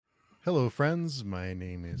Hello, friends. My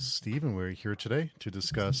name is Steve, and we're here today to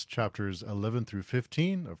discuss chapters 11 through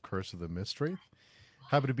 15 of Curse of the Mistwraith.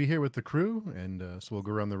 Happy to be here with the crew, and so we'll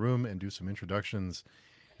go around the room and do some introductions,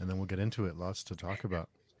 and then we'll get into it. Lots to talk about.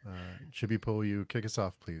 Chibi Poe, you kick us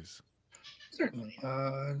off, please. Certainly.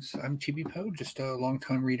 I'm Chibi Poe, just a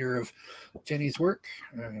longtime reader of Jenny's work,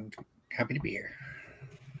 and happy to be here.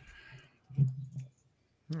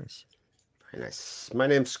 Nice. Very nice. My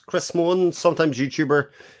name's Chris Moen, sometimes YouTuber,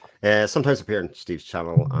 sometimes appear on Steve's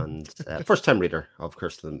channel, and first-time reader of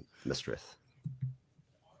Curse of the Mistwraith.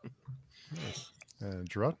 Nice.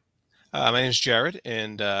 Gerard? My name is Jared,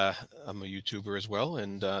 and I'm a YouTuber as well.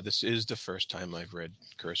 And this is the first time I've read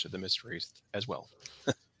Curse of the Mistwraith as well.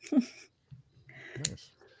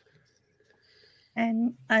 Nice.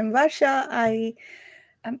 And I'm Varsha. I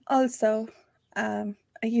am also a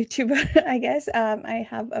YouTuber, I guess. I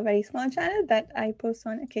have a very small channel that I post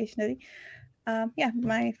on occasionally.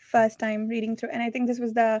 My first time reading through. And I think this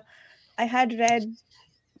was I had read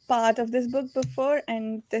part of this book before,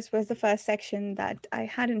 and this was the first section that I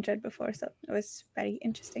hadn't read before. So it was very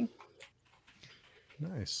interesting.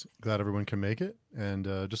 Nice. Glad everyone can make it. And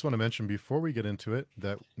just want to mention before we get into it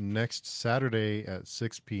that next Saturday at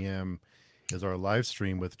 6 p.m. is our live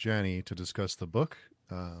stream with Jenny to discuss the book,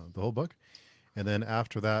 the whole book. And then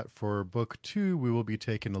after that, for book 2, we will be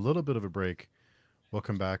taking a little bit of a break. We'll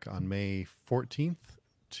come back on May 14th.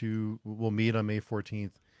 We'll meet on May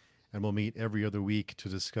 14th, and we'll meet every other week to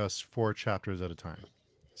discuss 4 chapters at a time.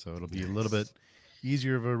 So it'll be a little bit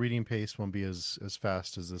easier of a reading pace, won't be as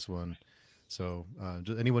fast as this one. So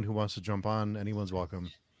just anyone who wants to jump on, anyone's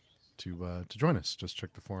welcome to join us. Just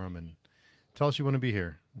check the forum and tell us you want to be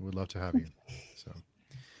here. We'd love to have you.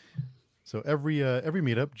 So every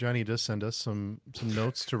meetup, Johnny does send us some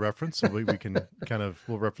notes to reference, so we can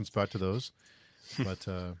we'll reference back to those. But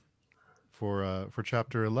for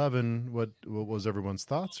chapter 11, what was everyone's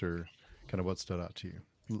thoughts, or kind of what stood out to you?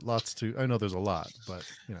 I know there's a lot, but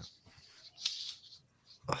you know.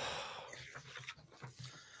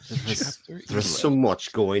 There's so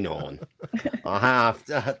much going on.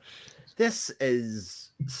 This is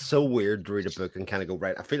so weird to read a book and kind of go,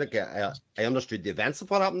 right, I feel like I understood the events of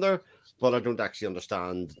what happened there, but I don't actually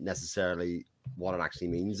understand necessarily what it actually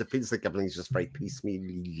means. It feels like everything's just very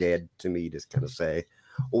piecemeally led to me to kind of say,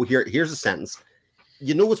 oh, here's a sentence.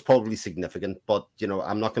 You know it's probably significant, but you know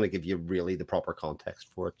I'm not going to give you really the proper context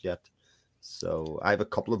for it yet. So I have a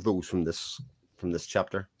couple of those from this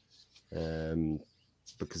chapter.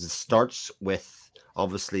 Because it starts with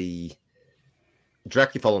obviously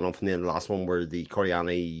directly following on from the last one, where the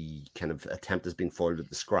Coriani kind of attempt has been foiled at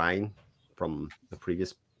the scrying from the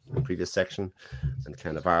previous section, and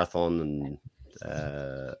kind of Arathon and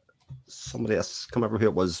somebody else, come over who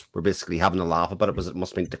it was, we're basically having a laugh about it. It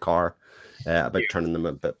must have been Dakar about turning them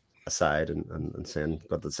a bit aside and saying,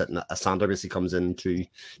 but Asandra basically comes in to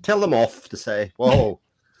tell them off, to say, whoa,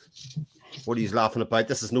 what are you laughing about?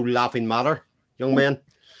 This is no laughing matter, young man.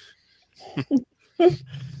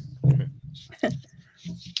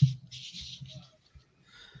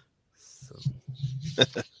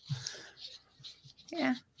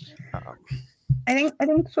 Yeah. I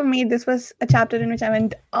think for me this was a chapter in which I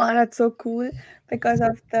went, oh, that's so cool, because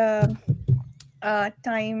of the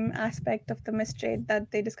time aspect of the Mistwraith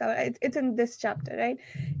that they discover. It's in this chapter, right?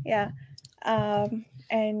 Yeah.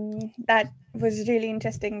 And that was really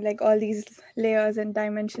interesting, like all these layers and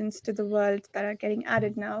dimensions to the world that are getting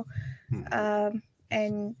added now.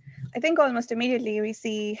 And I think almost immediately we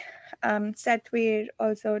see Setweir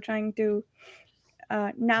also trying to,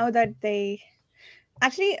 now that they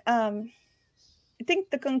actually, I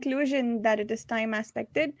think the conclusion that it is time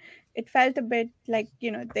aspected, it felt a bit like,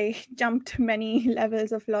 they jumped many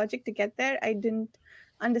levels of logic to get there. I didn't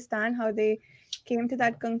understand how they came to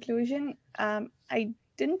that conclusion. I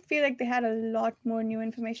didn't feel like they had a lot more new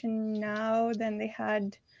information now than they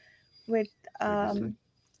had with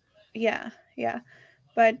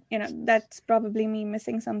but that's probably me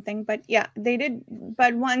missing something. But yeah, they did.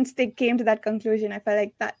 But once they came to that conclusion, I felt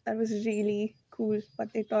like that was really cool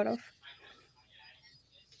what they thought of.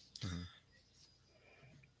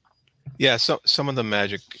 Yeah, so some of the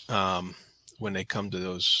magic, when they come to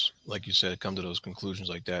those, like you said, come to those conclusions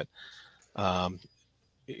like that,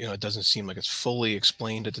 it doesn't seem like it's fully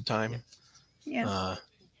explained at the time. Yeah.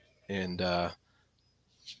 And I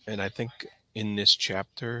think in this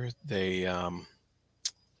chapter they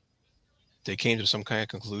came to some kind of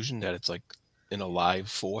conclusion that it's like an alive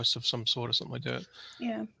force of some sort or something like that.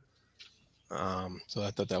 Yeah. So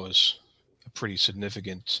I thought that was a pretty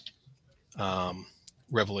significant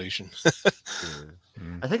revelation.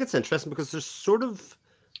 I think it's interesting because there's sort of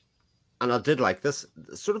And I did like this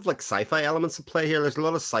sort of like sci-fi elements at play here. There's a lot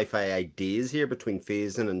of sci-fi ideas here between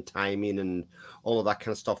phasing and timing and all of that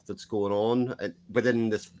kind of stuff that's going on within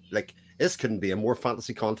this. Like this couldn't be a more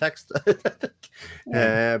fantasy context,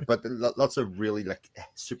 but lots of really like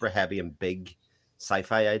super heavy and big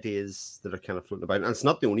sci-fi ideas that are kind of floating about. And it's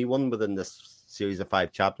not the only one within this series of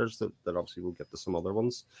 5 chapters. That obviously we'll get to some other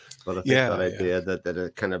ones. But I think that idea that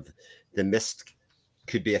it kind of the mist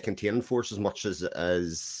could be a containing force as much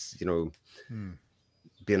as you know,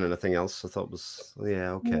 being anything else. I thought was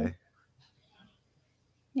okay.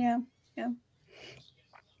 Yeah.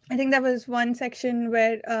 I think that was one section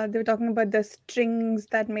where they were talking about the strings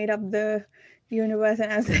that made up the universe,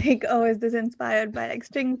 and I was like, oh, is this inspired by like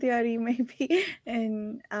string theory maybe?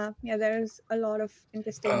 And there's a lot of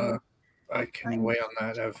interesting I can weigh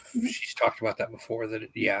on that. She's talked about that before, that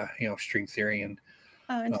string theory and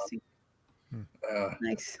interesting.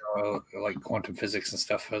 Nice. Like quantum physics and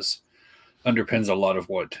stuff underpins a lot of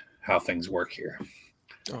how things work here.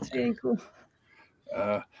 That's very cool.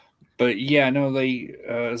 But yeah, no, they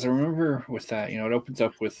as I remember with that, it opens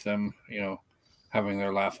up with them, having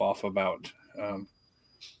their laugh off about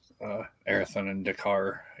Aerithon and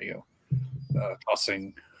Dakar,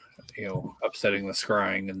 tossing, upsetting the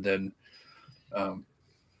scrying, and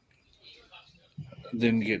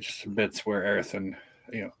then get some bits where Aerithon,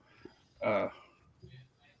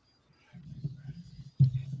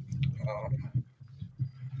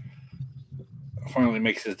 finally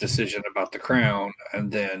makes his decision about the crown,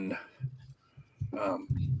 and then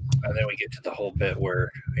we get to the whole bit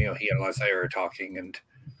where he and Lysair are talking, and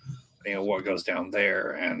what goes down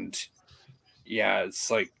there, and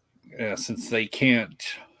it's like since they can't,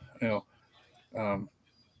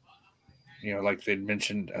 like they'd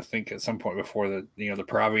mentioned, I think at some point before, that the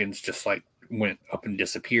Paravians just like went up and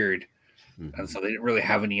disappeared, and so they didn't really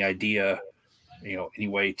have any idea, any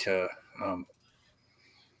way to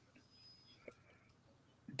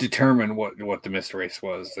determine what the Mistwraith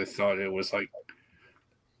was. They thought it was like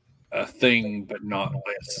a thing, but not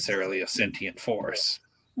necessarily a sentient force.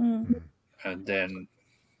 And then,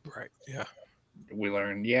 we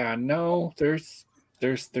learned, no, there's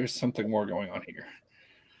something more going on here.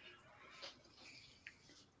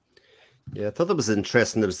 Yeah, I thought that was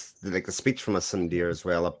interesting. There was like a speech from a Sindir as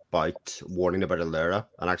well about warning about Alera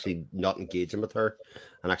and actually not engaging with her,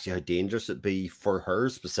 and actually how dangerous it'd be for her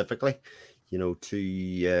specifically,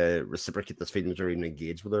 to reciprocate this feelings or even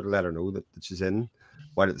engage with her to let her know that she's in.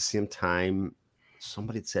 While at the same time,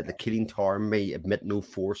 somebody had said the Killing Tower may admit no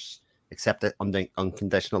force except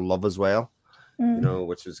unconditional love as well.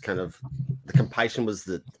 Which was kind of the compassion was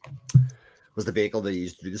the vehicle they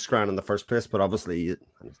used to do the scrying in the first place, but obviously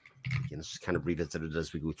it's just kind of revisited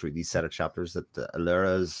as we go through these set of chapters that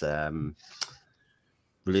Alera's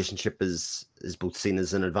relationship is both seen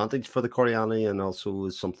as an advantage for the Coriani and also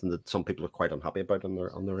is something that some people are quite unhappy about on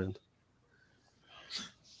their end.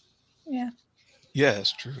 Yeah,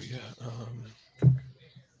 that's true.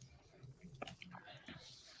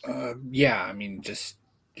 I mean, just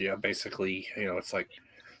basically, it's like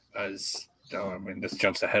as this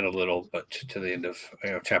jumps ahead a little, but to the end of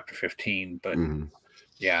chapter 15. But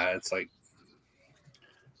it's like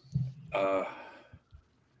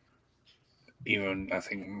even I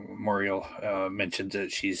think Muriel mentions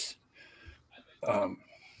that she's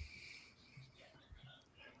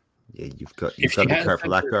you've got to be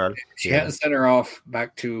careful, that girl. She hadn't sent her off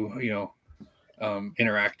back to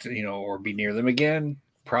interact or be near them again,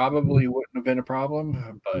 probably wouldn't have been a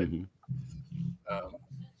problem,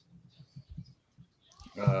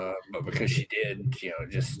 but because she did,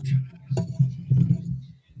 just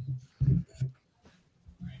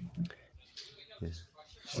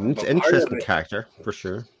she's an interesting character for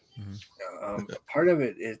sure. Part of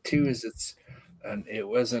it too is and it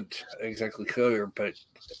wasn't exactly clear, but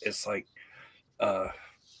it's like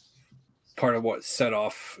part of what set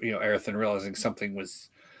off Aerithon realizing something was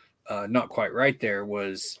not quite right there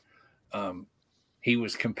was he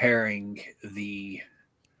was comparing the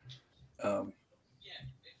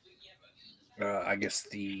I guess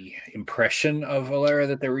the impression of Alera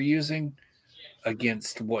that they were using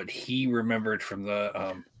against what he remembered from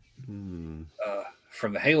the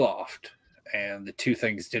hayloft, and the two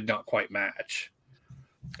things did not quite match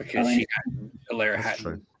because Alera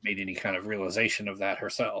hadn't made any kind of realization of that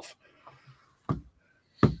herself.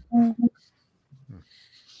 One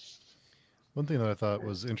thing that I thought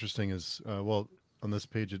was interesting is, on this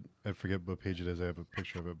page, I forget what page it is. I have a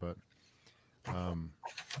picture of it, but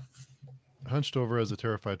hunched over as a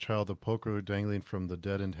terrified child, the poker dangling from the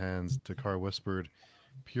deadened hands, Dakar whispered,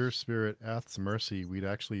 "Pure spirit, Ath's mercy, we'd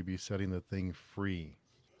actually be setting the thing free."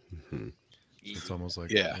 It's almost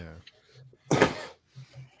like,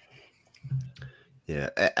 Yeah,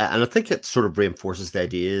 and I think it sort of reinforces the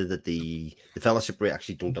idea that the Fellowship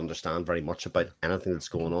actually don't understand very much about anything that's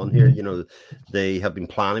going on here. You know, they have been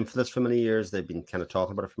planning for this for many years. They've been kind of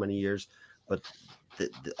talking about it for many years, but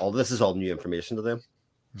all this is all new information to them.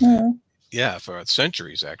 Mm. Yeah, for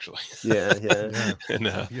centuries actually. Yeah. Yeah. And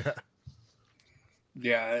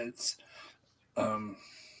Yeah, it's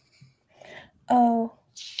Oh,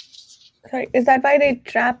 sorry. Is that why they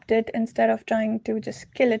trapped it instead of trying to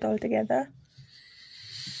just kill it altogether?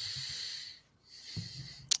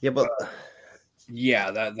 Yeah, but yeah,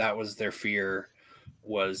 that was their fear,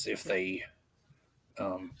 was if they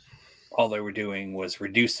all they were doing was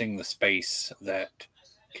reducing the space that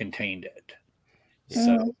contained it.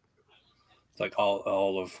 So Mm. it's like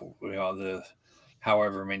all of the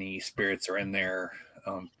however many spirits are in there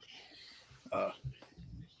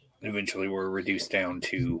eventually were reduced down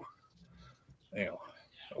to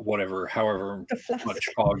however The flask. much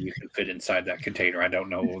fog you can fit inside that container. I don't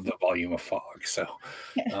know the volume of fog, so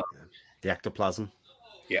the ectoplasm.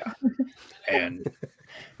 yeah. And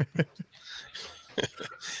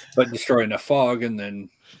but destroy enough fog, and then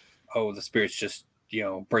the spirits just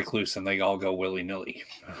break loose and they all go willy-nilly.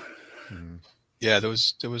 yeah, there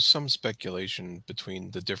was some speculation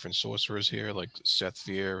between the different sorcerers here, like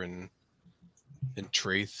Sethvir and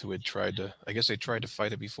Traith, who had tried to, I guess they tried to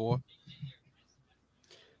fight it before.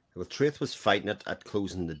 Well, Traith was fighting it at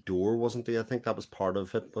closing the door, wasn't he? I think that was part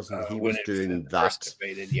of it, wasn't he? He When was it doing first that.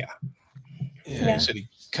 invaded, yeah. Yeah, he said he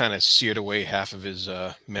kind of seared away half of his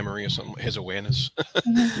memory or something, his awareness.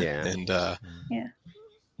 Yeah. And Yeah.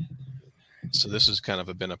 so this has kind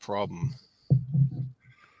of been a problem.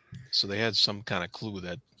 So they had some kind of clue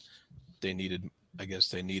that they needed. I guess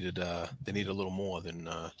they needed a little more than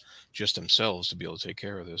just themselves to be able to take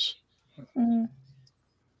care of this. Mm.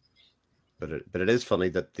 But it is funny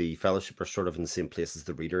that the Fellowship are sort of in the same place as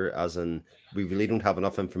the Reader, as in we really don't have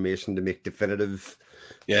enough information to make definitive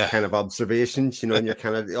kind of observations, and you're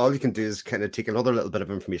kind of, all you can do is kind of take another little bit of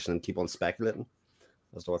information and keep on speculating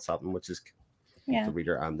as to what's happening, which is what the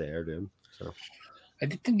Reader and they are doing. So I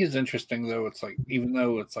did think it's interesting, though. It's like, even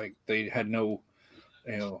though it's like they had no,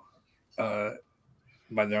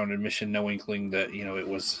 by their own admission, no inkling that it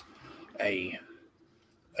was a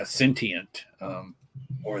sentient,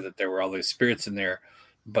 or that there were all those spirits in there,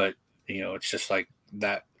 but it's just like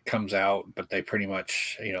that comes out. But they pretty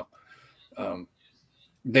much,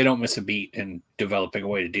 they don't miss a beat in developing a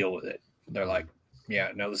way to deal with it. They're like,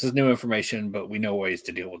 yeah, no, this is new information, but we know ways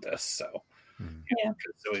to deal with this. So,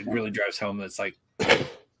 so it really drives home that it's like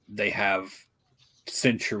they have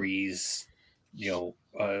centuries,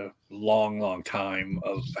 a long time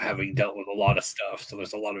of having dealt with a lot of stuff. So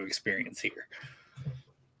there's a lot of experience here.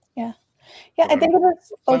 Yeah, I think it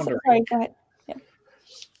was also. Founder. Sorry, go ahead. Yeah,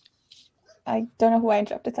 I don't know who I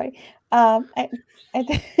interrupted. Sorry. I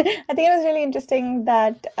think it was really interesting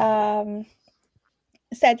that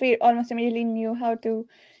Sedgwick almost immediately knew how to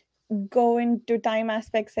go into time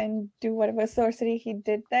aspects and do whatever sorcery he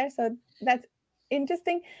did there. So that's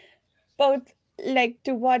interesting. Both like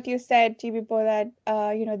to what you said, Chibipo,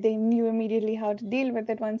 that they knew immediately how to deal with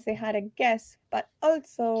it once they had a guess. But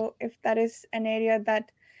also, if that is an area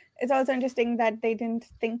that it's also interesting that they didn't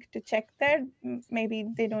think to check there. Maybe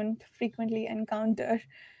they don't frequently encounter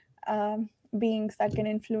beings that can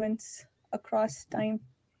influence across time.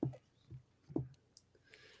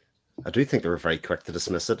 I do think they were very quick to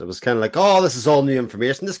dismiss it. It was kind of like, oh, this is all new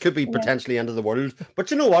information. This could be potentially end of the world.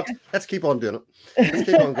 But you know what? Let's keep on doing it. Let's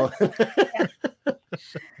keep on going.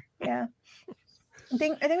 Yeah. I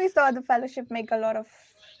think we saw the Fellowship make a lot of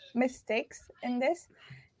mistakes in this.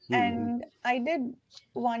 And I did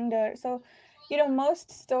wonder, so,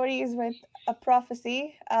 most stories with a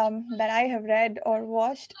prophecy that I have read or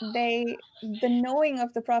watched, the knowing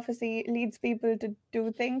of the prophecy leads people to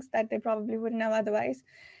do things that they probably wouldn't have otherwise.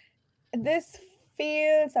 This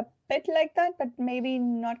feels a bit like that, but maybe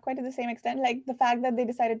not quite to the same extent. Like the fact that they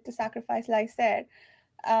decided to sacrifice Lysair.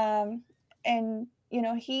 And,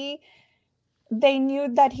 they knew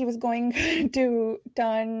that he was going to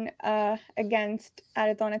turn against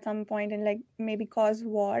Arathon at some point and maybe cause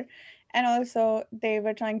war. And also they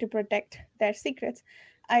were trying to protect their secrets.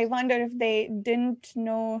 I wonder if they didn't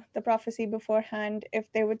know the prophecy beforehand, if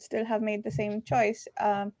they would still have made the same choice.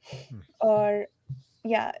 Or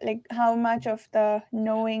how much of the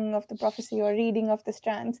knowing of the prophecy or reading of the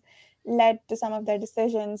strands led to some of their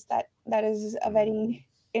decisions. That is a very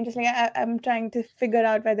interesting. I'm trying to figure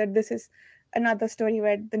out whether this is another story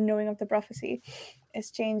where the knowing of the prophecy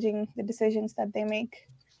is changing the decisions that they make.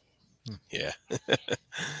 Yeah.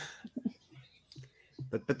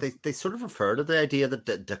 But they sort of refer to the idea that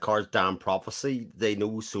Dakar's damn prophecy they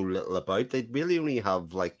know so little about. They really only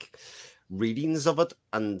have like readings of it,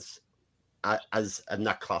 and as in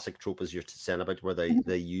that classic trope as you're saying about where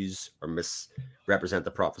they use or misrepresent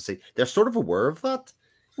the prophecy, they're sort of aware of that,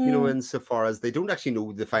 you know, insofar as they don't actually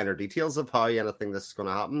know the finer details of how anything this is going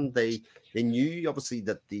to happen. They knew obviously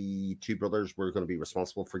that the two brothers were going to be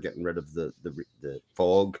responsible for getting rid of the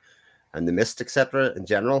fog and the mist, etc. in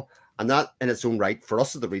general. And that in its own right, for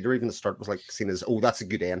us as the reader, even the start was like seen as, oh, that's a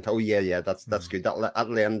good end. Oh yeah, that's good.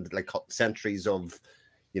 That'll end like centuries of,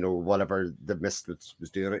 you know, whatever the mist was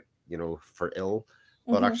doing it, you know, for ill.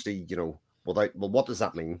 But actually, you know, well, what does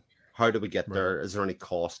that mean? How do we get there? Is there any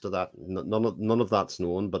cost to that? None of that's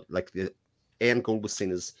known. But like the end goal was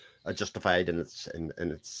seen as justified in its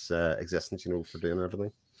existence, you know, for doing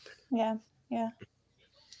everything. Yeah.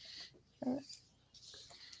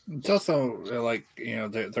 It's also like, you know,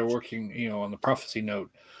 they're working, you know, on the prophecy note,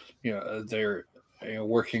 you know, they're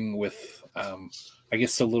working with, I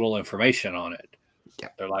guess, a little information on it. Yeah.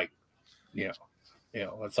 They're like, you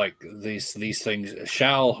know, it's like these things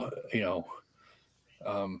shall, you know,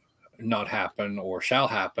 not happen or shall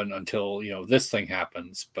happen until, you know, this thing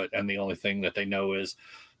happens. And the only thing that they know is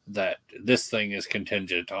that this thing is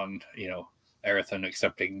contingent on, you know, Erethan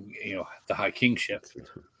accepting, you know, the High Kingship.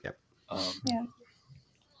 Yep. Yeah.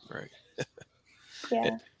 Right.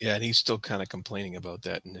 Yeah. And he's still kind of complaining about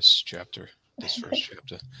that in this chapter, this first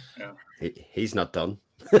chapter. Yeah. He's not done.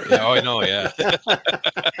 Yeah, I know. Yeah.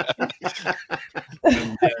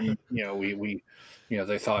 And then, you know, we you know,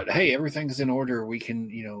 they thought, hey, everything's in order. We can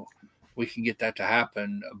get that to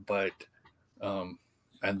happen. But, and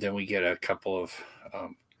then we get a couple of, I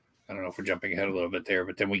don't know if we're jumping ahead a little bit there,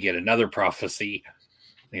 but then we get another prophecy,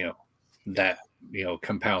 you know, that, you know,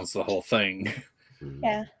 compounds the whole thing.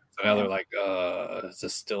 Yeah. So now they're like, is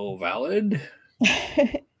this still valid?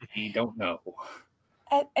 We don't know.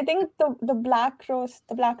 I think the Black Rose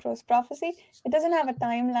prophecy, it doesn't have a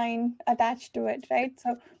timeline attached to it, right?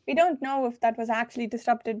 So we don't know if that was actually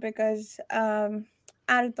disrupted because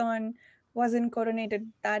Arathon wasn't coronated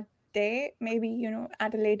that day. Maybe, you know,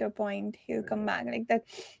 at a later point he'll come back like that.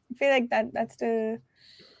 I feel like that's still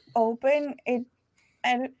open.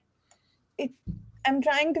 I'm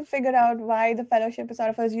trying to figure out why the Fellowship is sort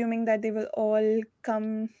of assuming that they will all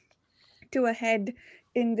come to a head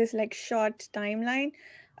in this like short timeline,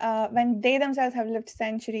 when they themselves have lived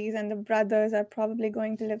centuries and the brothers are probably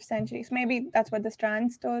going to live centuries. Maybe that's what the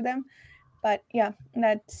Strands told them. But yeah,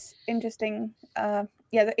 that's interesting. The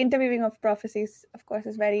interweaving of prophecies, of course,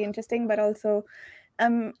 is very interesting. But also,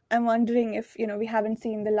 I'm wondering if, you know, we haven't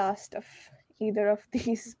seen the last of either of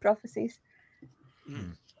these prophecies.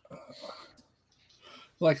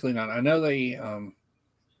 Likely not. I know they,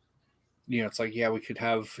 you know, it's like, yeah, we could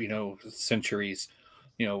have, you know, centuries,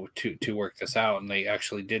 you know, to work this out. And they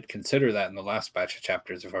actually did consider that in the last batch of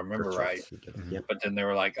chapters, if I remember right. Yep. But then they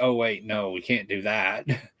were like, oh, wait, no, we can't do that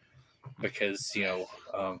because, you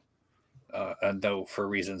know, and though for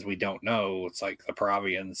reasons we don't know, it's like the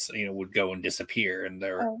Paravians, you know, would go and disappear and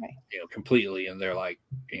they're, you know, completely. And they're like,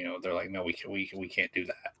 no, we can't do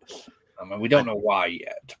that. And we don't know why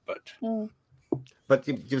yet, but. But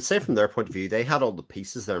you would say from their point of view, they had all the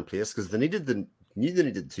pieces there in place because they knew they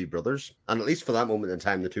needed the two brothers, and at least for that moment in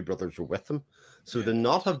time, the two brothers were with them. So to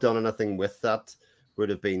not have done anything with that would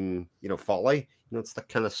have been, you know, folly. You know, it's the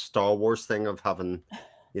kind of Star Wars thing of having,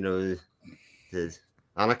 you know, the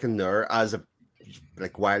Anakin there as a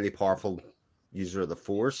like wildly powerful user of the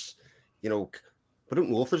Force. You know, I don't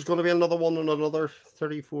know if there's going to be another one in another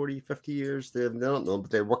 30, 40, 50 years. They don't know, but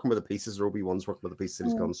they're working with the pieces. Obi-Wan's working with the pieces that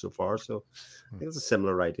he's gone so far. So I think it's a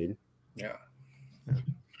similar idea. Yeah.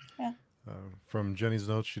 From Jenny's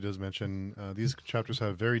notes, she does mention these chapters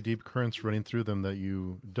have very deep currents running through them that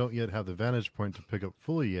you don't yet have the vantage point to pick up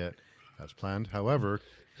fully yet, as planned. However,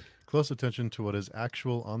 close attention to what is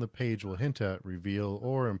actual on the page will hint at, reveal,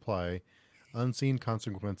 or imply unseen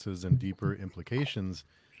consequences and deeper implications,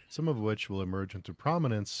 some of which will emerge into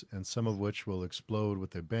prominence and some of which will explode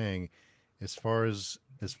with a bang as far as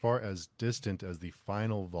distant as the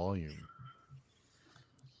final volume.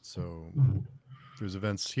 So there's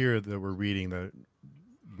events here that we're reading that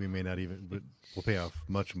we may not even, but will pay off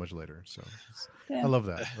much, much later. So I love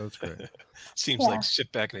that. That's great. Seems like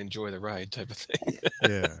sit back and enjoy the ride type of thing.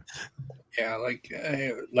 Yeah, like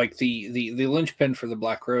the linchpin for the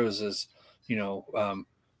Black Rose is, you know,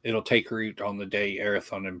 it'll take root on the day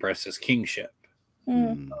Arathon embraces kingship.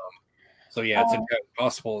 So yeah, it's entirely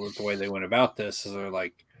possible that the way they went about this is they're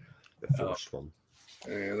like the first one.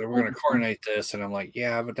 We're going to coronate this, and I'm like,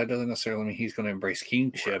 yeah, but that doesn't necessarily mean he's going to embrace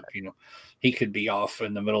kingship. Right. You know, he could be off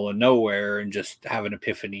in the middle of nowhere and just have an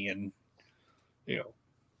epiphany, and you know,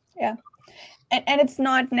 Yeah, and it's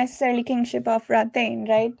not necessarily kingship of Rathane,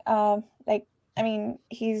 right? Like, I mean,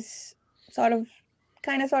 he's sort of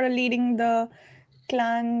leading the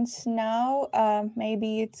clans now.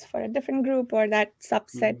 Maybe it's for a different group or that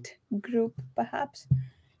subset group, perhaps.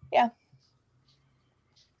 Yeah.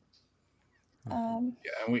 yeah,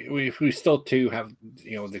 and we still too have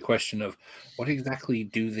the question of what exactly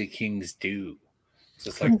do the kings do? It's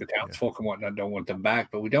just like the townsfolk and whatnot don't want them back,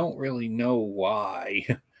 but we don't really know why.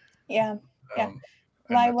 Yeah. Yeah. And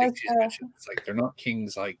Why I think was she's mentioned it's like they're not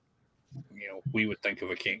kings like we would think of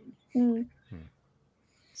a king.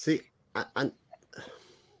 See, and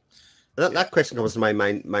that question comes to my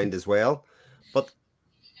mind as well, but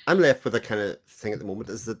I'm left with a kind of thing at the moment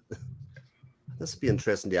is that this would be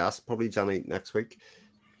interesting to ask probably Johnny next week.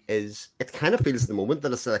 Is it kind of feels at the moment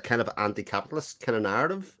that it's a kind of anti-capitalist kind of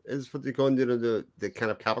narrative is what they're going to do. The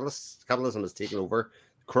kind of capitalism is taking over.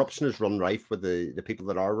 Corruption is run rife with the people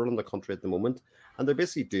that are running the country at the moment, and they're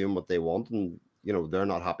basically doing what they want, and they're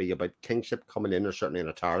not happy about kingship coming in, or certainly in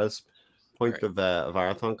a Tara's point of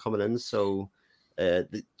Arathon coming in. So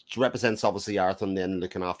it represents obviously Arathon then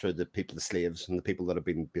looking after the people, the slaves, and the people that have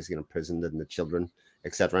been basically imprisoned, and the children,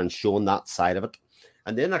 etc., and showing that side of it.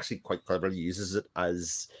 And then actually quite cleverly uses it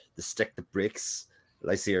as the stick that breaks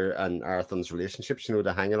Lysair and Arathon's relationships,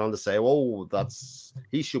 to hang it on to say, oh,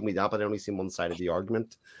 he showed me that, but I only seen one side of the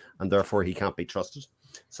argument, and therefore he can't be trusted.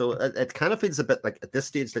 So it kind of feels a bit like, at this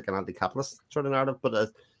stage, like an anti-capitalist sort of narrative, but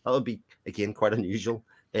that would be, again, quite unusual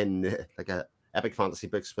in like a epic fantasy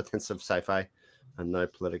books with hints of sci-fi and now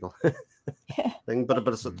political thing. But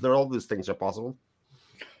there, all those things are possible.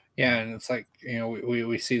 Yeah, and it's like,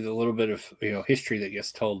 we see the little bit of history that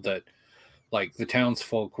gets told that like the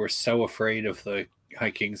townsfolk were so afraid of the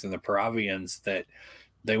High Kings and the Paravians that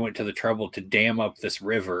they went to the trouble to dam up this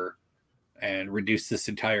river and reduce this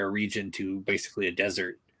entire region to basically a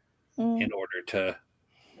desert in order to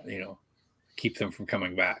keep them from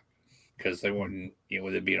coming back, because they wouldn't,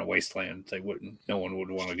 with it being a wasteland, no one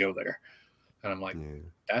would want to go there. And I'm like,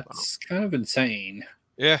 that's kind of insane.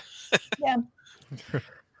 Yeah. Yeah.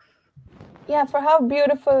 Yeah, for how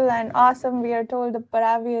beautiful and awesome we are told the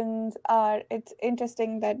Paravians are, it's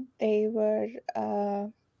interesting that they were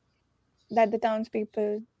that the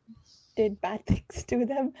townspeople did bad things to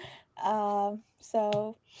them.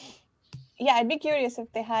 So yeah, I'd be curious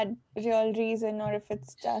if they had real reason, or if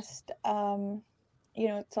it's just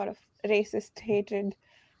sort of racist hatred.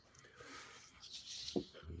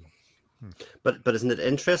 But isn't it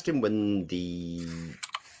interesting when the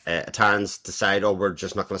Atarans decide, oh, we're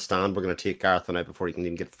just not going to stand, we're going to take Arathon out before he can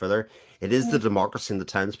even get further? It is the democracy and the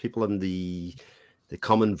townspeople, and the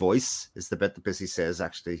common voice is the bit that basically says,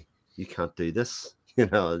 actually, you can't do this.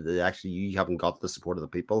 Actually, you haven't got the support of the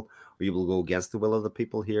people, or you will go against the will of the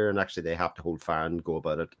people here, and actually they have to hold fire and go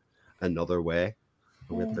about it another way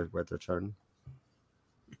with their turn.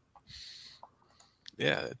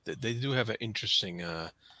 Yeah, they do have an interesting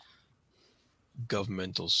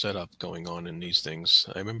governmental setup going on in these things.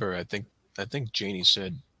 I remember, I think Janie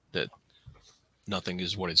said that nothing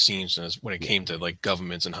is what it seems, when it came to like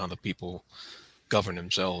governments and how the people govern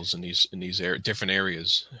themselves in these different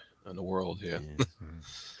areas in the world. Yeah.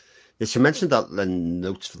 She mentioned that in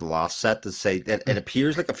notes for the last set to say that it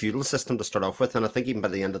appears like a feudal system to start off with, and I think even by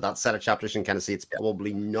the end of that set of chapters, you can kind of see it's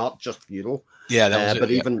probably not just feudal. Yeah, that was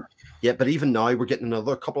it. But even now, we're getting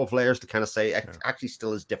another couple of layers to kind of say it actually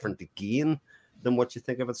still is different again than what you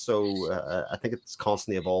think of it. So I think it's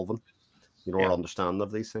constantly evolving, our understanding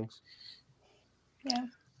of these things.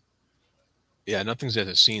 Yeah, nothing's at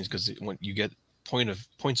the scenes, because when you get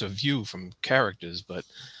points of view from characters, but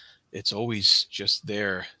it's always just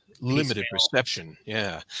their limited perception.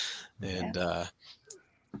 Yeah. And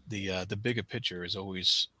the bigger picture is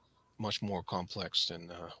always much more complex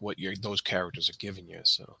than what those characters are giving you.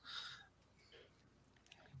 So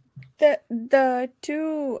the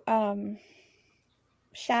two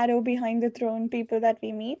shadow behind the throne people that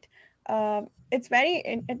we meet, it's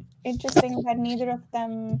very interesting that neither of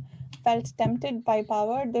them felt tempted by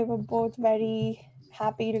power. They were both very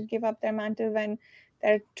happy to give up their mantle when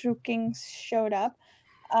their true kings showed up.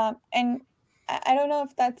 And I don't know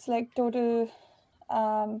if that's like total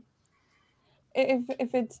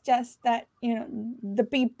if it's just that the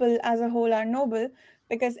people as a whole are noble,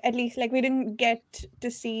 because at least like we didn't get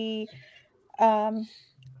to see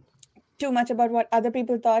too much about what other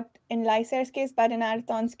people thought in Lysair's case, but in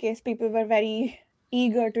Arathon's case, people were very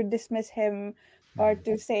eager to dismiss him or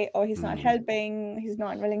to say, oh, he's not helping, he's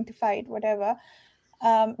not willing to fight, whatever.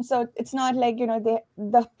 So it's not like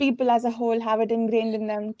the people as a whole have it ingrained in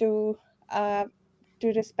them to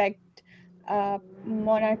respect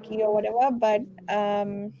monarchy or whatever. But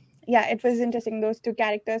yeah, it was interesting. Those two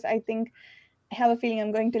characters, I think, I have a feeling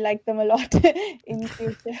I'm going to like them a lot in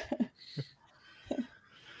future.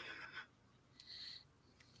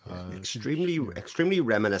 Extremely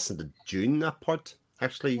reminiscent of Dune, that part.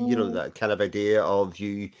 Actually, that kind of idea of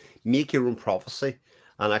you make your own prophecy,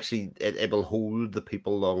 and actually it will hold the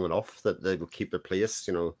people long enough that they will keep their place.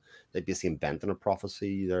 They basically inventing a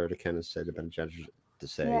prophecy there to kind of say the Bene Gesserit, to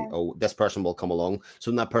say, oh, this person will come along.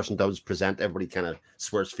 So when that person does present, everybody kind of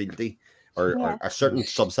swears fealty, or a certain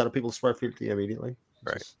subset of people swear fealty immediately.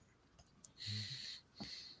 Right.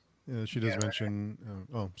 Yeah, she does mention.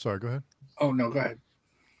 Sorry. Go ahead. Oh no, go ahead.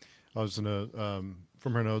 I was gonna,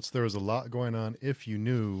 from her notes, there was a lot going on. If you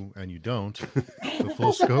knew and you don't, the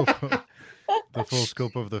full scope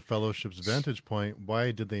of the Fellowship's vantage point.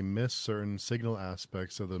 Why did they miss certain signal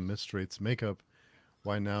aspects of the Mistwraith's makeup?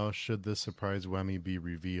 Why now should this surprise whammy be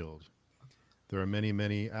revealed? There are many,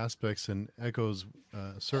 many aspects and echoes,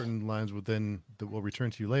 certain lines within that will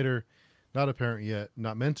return to you later, not apparent yet,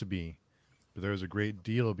 not meant to be. But there is a great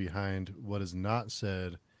deal behind what is not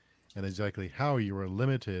said, and exactly how you are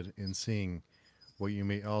limited in seeing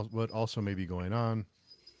what also may be going on.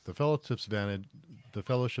 The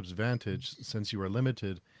Fellowship's vantage, since you are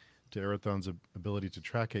limited to Arathon's ability to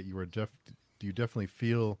track it, you definitely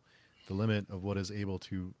feel the limit of what is able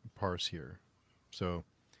to parse here. So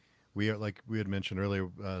we are, like we had mentioned earlier,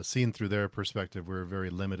 seen through their perspective, we're very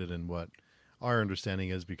limited in what our understanding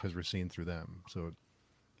is because we're seen through them. So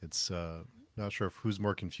it's not sure who's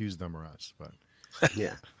more confused, them or us, but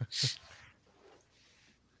yeah.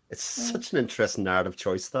 It's such an interesting narrative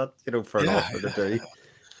choice that, for an author to do.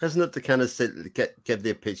 Isn't it, to kind of say, give the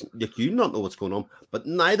opinion, you not know what's going on, but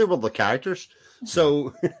neither will the characters.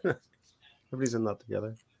 So everybody's in that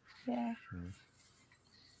together. Yeah.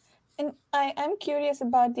 And I'm curious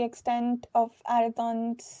about the extent of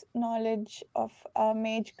Arathon's knowledge of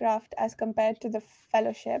magecraft as compared to the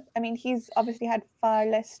Fellowship. I mean, he's obviously had far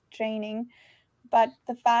less training, but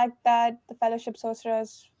the fact that the Fellowship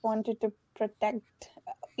sorcerers wanted to protect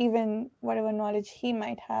even whatever knowledge he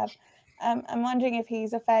might have, I'm wondering if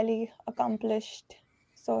he's a fairly accomplished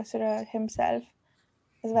sorcerer himself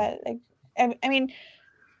as well. Like, I mean,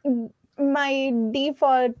 my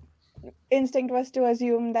default instinct was to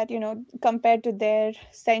assume that, compared to their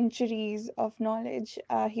centuries of knowledge,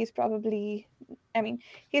 he's probably,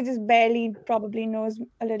 he just barely probably knows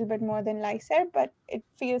a little bit more than Lysair, but it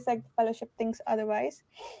feels like the Fellowship thinks otherwise.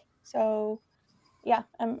 So yeah,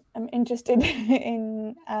 I'm interested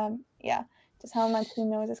in just how much he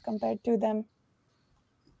knows as compared to them.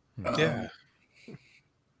 I'm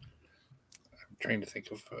trying to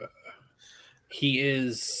think of he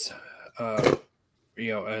is as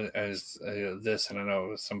this, and I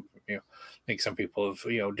know some I think some people have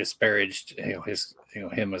disparaged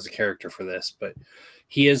him as a character for this, but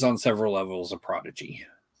he is on several levels a prodigy.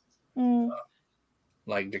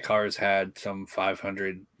 Like Dakar's had some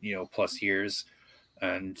 500 plus years,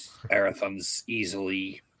 and Arathon's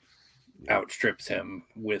easily outstrips him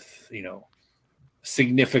with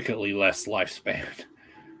significantly less lifespan.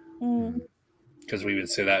 Because we would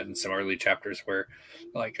say that in some early chapters where,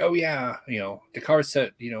 like, oh yeah, Dakar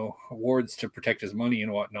set awards to protect his money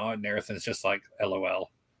and whatnot, and Arathon's just like,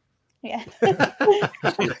 LOL. Yeah.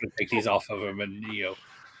 Take these off of him, and he's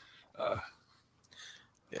not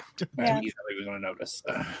even going to notice.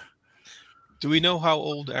 Do we know how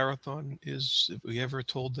old Arathon is? Have we ever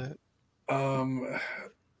told that?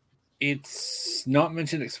 It's not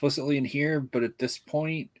mentioned explicitly in here, but at this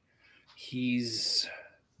point, he's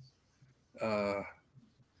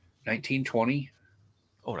 1920.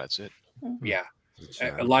 Oh, that's it. Yeah.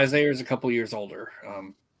 Lysair is a couple years older.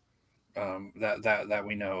 That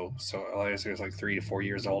we know. So Lysair is like 3 to 4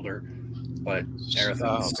 years older, but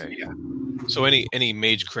Arathon's yeah. So any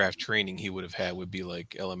magecraft training he would have had would be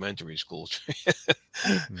like elementary school.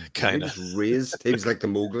 Kind of raised. He was like the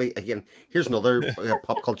Mowgli. Again, here's another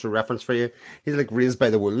pop culture reference for you. He's like raised by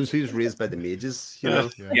the wolves. He was raised by the mages. He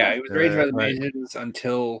was raised by the mages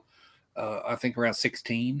until I think around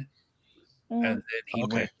 16, and then he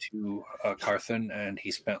went to Carthan, and he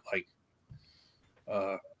spent like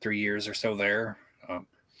 3 years or so there.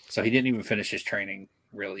 So he didn't even finish his training,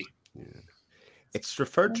 really. Yeah. It's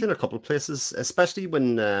referred to in a couple of places, especially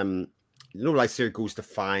when Lysair goes to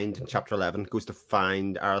find, in chapter 11, goes to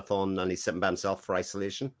find Arathon, and he's sitting by himself for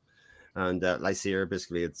isolation. And Lysair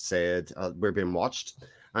basically had said, we're being watched.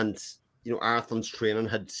 And Arathon's training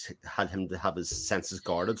had him to have his senses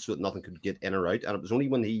guarded so that nothing could get in or out. And it was only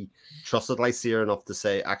when he trusted Lysair enough to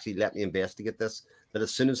say, actually, let me investigate this, that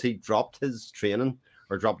as soon as he dropped his training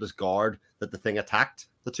or dropped his guard, that the thing attacked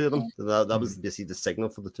the two of them. That was basically the signal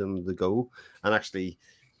for the two of them to go. And actually,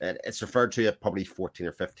 it's referred to at probably 14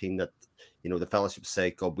 or 15 that, the Fellowship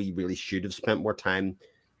say, God, we really should have spent more time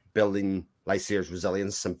building Lysair's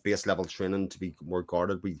resilience and base level training to be more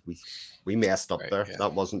guarded. We messed up there. Yeah.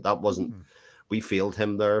 That wasn't. We failed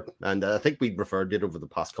him there, and I think we referred to it over the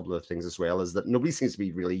past couple of things as well. Is that nobody seems to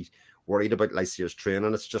be really worried about Lysair's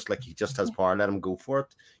training? It's just like he just has power. Let him go for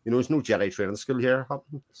it. There's no Jedi training school here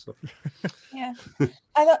happening. So. Yeah,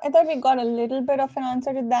 I thought we got a little bit of an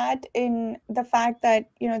answer to that in the fact that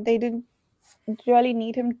they didn't really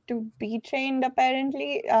need him to be trained.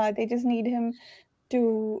 Apparently, they just needed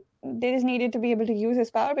to be able to use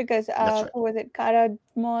his power because right. Who was it,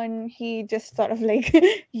 Karadmon? He just sort of like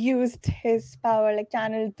used his power, like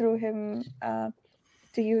channeled through him,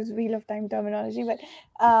 to use Wheel of Time terminology. But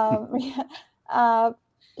I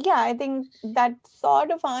think that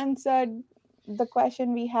sort of answered the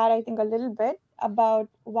question we had, I think, a little bit about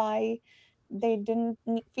why they didn't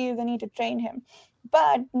feel the need to train him.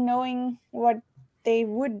 But knowing what they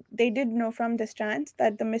did know from the strands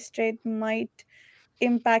that the Mistwraith might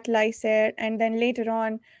impact Lysair, and then later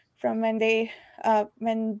on from when the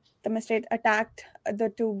Mistwraith attacked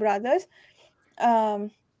the two brothers,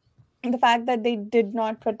 the fact that they did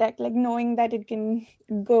not protect, like knowing that it can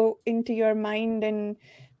go into your mind and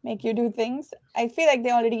make you do things, I feel like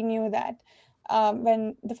they already knew that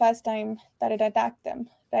when the first time that it attacked them,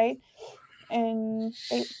 right? And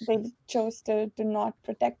they chose to not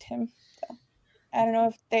protect him. So I don't know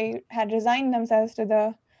if they had resigned themselves to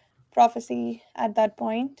the prophecy at that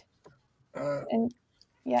point. And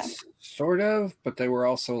yeah, sort of, but they were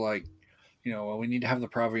also like, well, we need to have the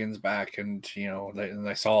Provians back, and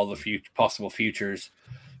they saw all the possible futures,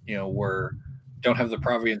 where don't have the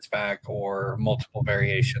Provians back, or multiple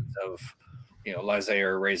variations of,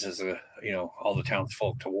 Lysair raises all the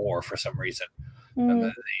townsfolk to war for some reason, and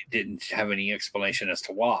they didn't have any explanation as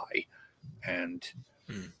to why, and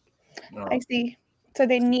I see. So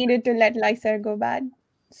they needed to let Lysair go bad,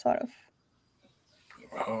 sort of.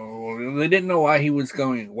 They didn't know why he was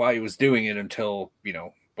doing it until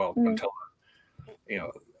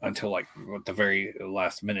until like the very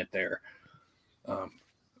last minute there,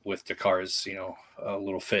 with Dakar's a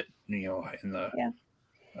little fit in the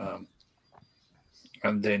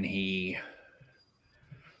and then he.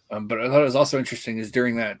 But I thought it was also interesting is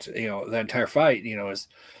during that the entire fight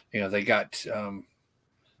they got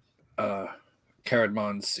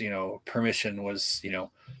Caradmon's permission was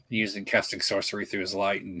using casting sorcery through his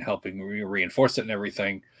light and helping reinforce it and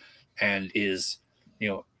everything, and is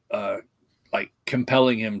like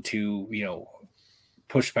compelling him to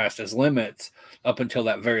push past his limits up until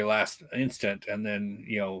that very last instant, and then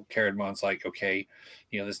Caradmon's like, okay,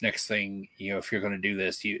 this next thing, if you're going to do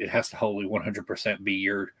this, it has to wholly 100% be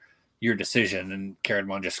your decision. And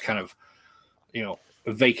Caradmon just kind of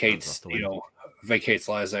vacates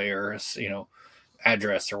Lysair's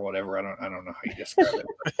address or whatever. I don't know how you describe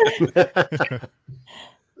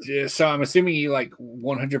it. So I'm assuming he like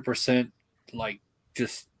 100% like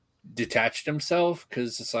just detached himself,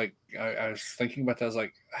 because it's like I was thinking about that. I was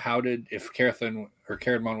like, if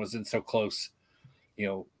Caradmon was in so close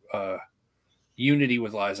unity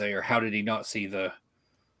with Lysair, how did he not see the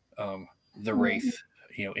wraith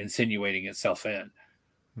insinuating itself in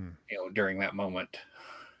during that moment?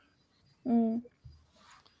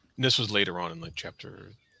 This was later on in the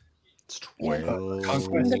chapter. It's 12.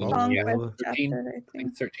 Conquest. Chapter, I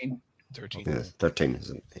think. 13. 13. Yeah, 13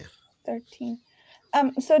 isn't it? Yeah. 13.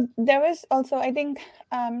 So there was also, I think,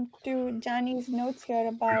 to Jani's notes here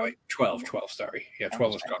about 12. Sorry,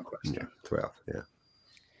 12 was Conquest. Yeah, 12. Yeah.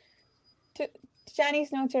 To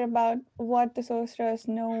Jani's notes here about what the sorcerers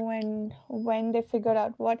know and when they figured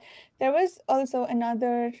out what. There was also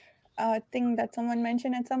another thing that someone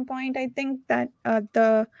mentioned at some point. I think that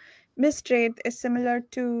the Mistwraith is similar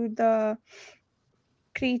to the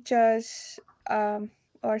creatures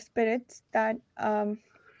or spirits that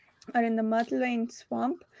are in the Myrtlewain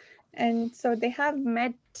swamp, and so they have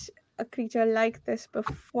met a creature like this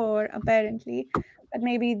before, apparently, but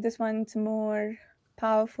maybe this one's more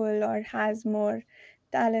powerful or has more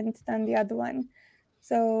talents than the other one.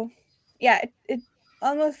 So yeah, it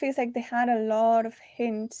almost feels like they had a lot of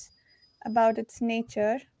hints about its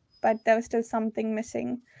nature, but there was still something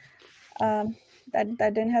missing that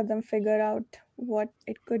didn't help them figure out what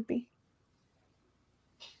it could be.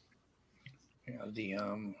 The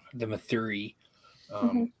Mathuri,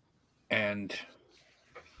 and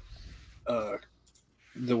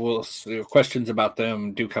the questions about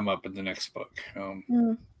them do come up in the next book.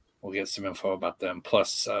 We'll get some info about them,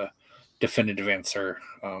 plus definitive answer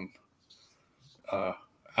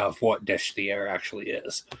of what Dish the Air actually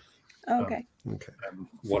is. Okay. And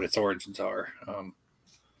what its origins are.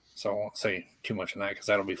 So I won't say too much on that because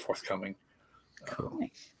that'll be forthcoming.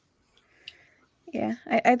 Nice. Yeah,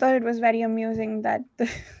 I thought it was very amusing that the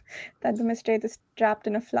Mistwraith is trapped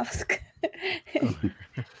in a flask.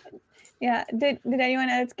 Yeah. Did anyone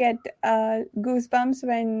else get goosebumps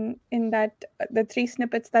when in that the 3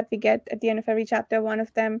 snippets that we get at the end of every chapter? One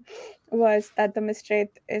of them was that the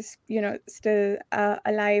Mistwraith is still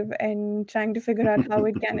alive and trying to figure out how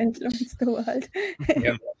it can influence the world.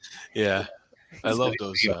 Yeah, I love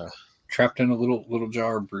those. Trapped in a little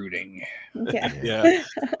jar brooding. Yeah.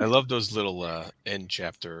 I love those little end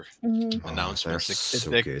chapter announcements.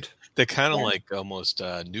 So good. They're kind of like almost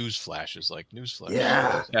news flashes,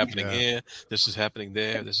 Yeah. This is happening here, this is happening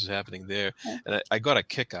there, this is happening there. And I got a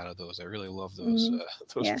kick out of those. I really love those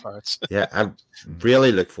parts. Yeah, I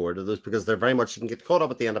really look forward to those because they're very much, you can get caught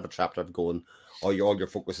up at the end of a chapter of going, all your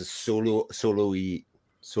focus is solo-y,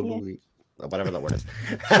 whatever that word is.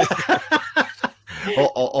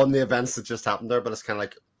 On the events that just happened there, but it's kind of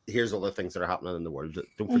like, here's all the things that are happening in the world.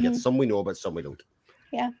 Don't forget, some we know about, some we don't.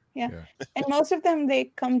 Yeah. And most of them,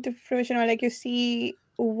 they come to fruition, or like you see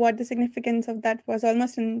what the significance of that was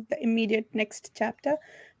almost in the immediate next chapter.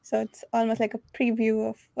 So it's almost like a preview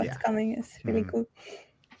of what's coming. Is really cool.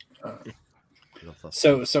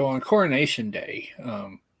 So on Coronation Day,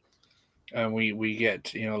 we get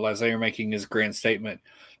Lysair making his grand statement,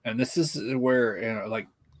 and this is where like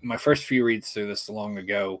my first few reads through this long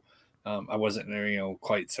ago, I wasn't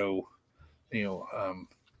quite so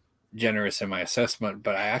generous in my assessment,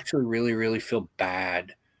 but I actually really feel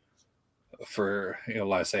bad for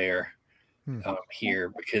Lysair here,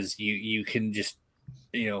 because you can just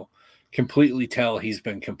completely tell he's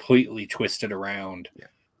been completely twisted around.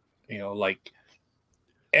 Like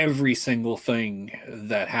every single thing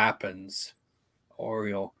that happens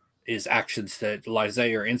or is actions that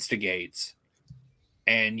Lysair instigates,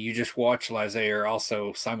 and you just watch Lysair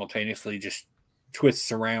also simultaneously just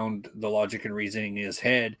twists around the logic and reasoning in his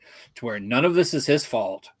head to where none of this is his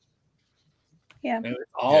fault. Yeah. It's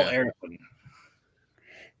all Erwin.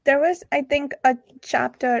 There was, I think, a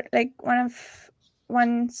chapter, like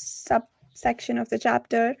one subsection of the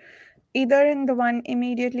chapter, either in the one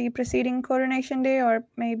immediately preceding Coronation Day or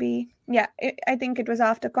maybe, I think it was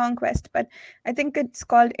after Conquest, but I think it's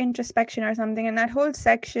called Introspection or something. And that whole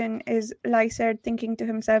section is Lysair thinking to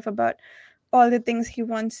himself about all the things he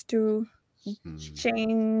wants to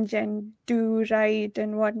change and do right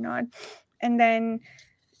and whatnot. And then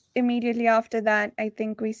immediately after that, I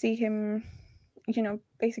think we see him,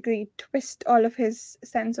 basically twist all of his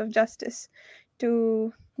sense of justice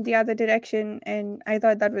to the other direction. And I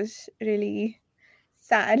thought that was really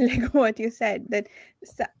sad, like what you said, that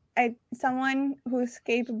someone who's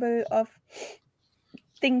capable of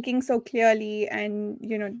thinking so clearly and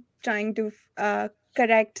trying to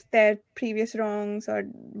correct their previous wrongs or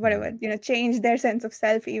whatever, change their sense of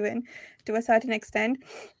self even to a certain extent,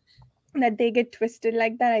 that they get twisted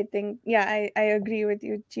like that. I think I agree with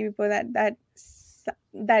you, Chipo,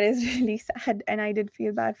 that is really sad, and I did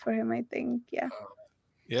feel bad for him, I think.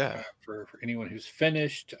 For anyone who's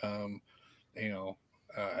finished, I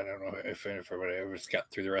don't know if everybody ever's got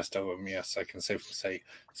through the rest of them. Yes, I can safely say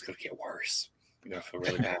it's going to get worse. You're going to feel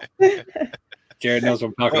really bad. Jared knows what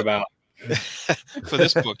I'm talking about. For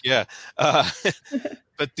this book,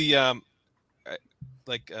 but the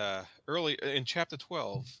early in chapter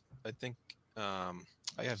 12, I think I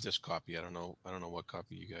have this copy. I don't know what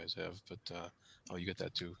copy you guys have, but you get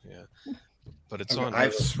that too, But it's on.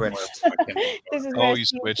 I've switched. This is you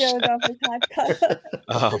switched.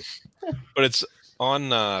 But it's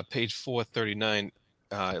on page 439.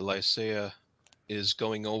 Lysair is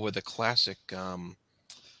going over the classic,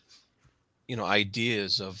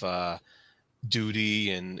 ideas of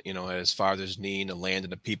duty and his father's need, the land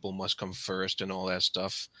and the people must come first, and all that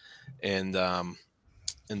stuff, and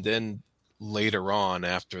then later on,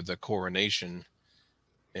 after the coronation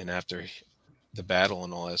and after the battle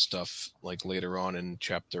and all that stuff, like later on in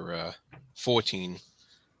chapter 14,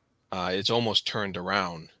 it's almost turned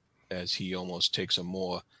around as he almost takes a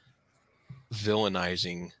more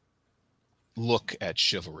villainizing look at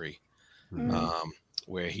chivalry,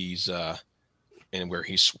 where he's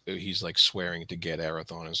like swearing to get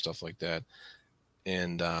Arathorn and stuff like that,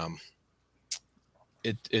 and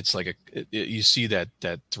it's like you see that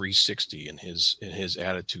 360 in his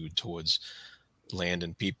attitude towards land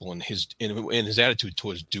and people, and his attitude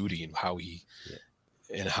towards duty, and how he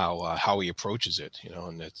and how he approaches it,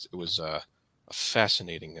 and it was a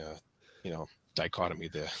fascinating, dichotomy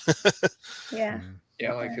there. Yeah.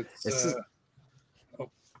 Yeah, like it's oh,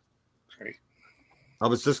 sorry. I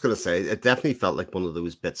was just going to say, it definitely felt like one of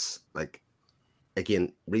those bits, like,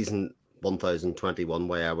 again, reason 1021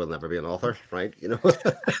 why I will never be an author, right?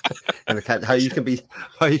 And how you can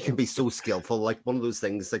be so skillful, like one of those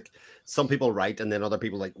things, like some people write and then other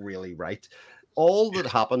people like really write. All that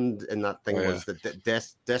happened in that thing was that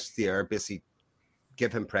Destier basically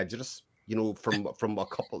give him prejudice, from a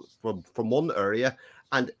couple from one area,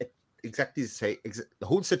 and exactly the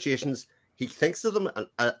whole situations. He thinks of them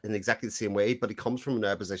in exactly the same way, but he comes from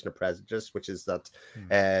a position of prejudice, which is that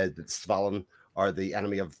that Svalin are the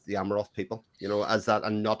enemy of the Amaroth people, as that,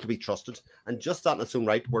 and not to be trusted. And just that in its own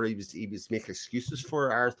right, where he was making excuses for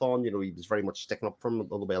Arathon, he was very much sticking up for him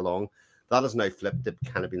all the way along. That is now flipped. They've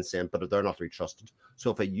kind of been saying, but they're not to be trusted.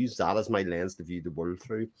 So if I use that as my lens to view the world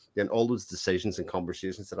through, then all those decisions and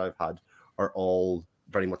conversations that I've had are all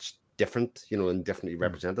very much different, and differently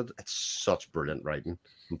represented. It's such brilliant writing.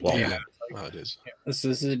 Yeah, it is. Yeah, this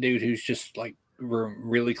is a dude who's just like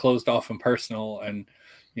really closed off and personal, and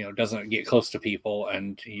doesn't get close to people,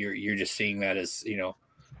 and you're just seeing that as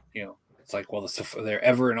it's like, well, they're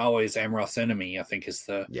ever and always Amaroth's enemy, I think is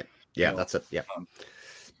the that's it. Yeah,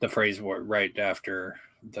 the phrase right after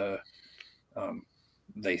the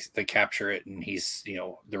they capture it, and he's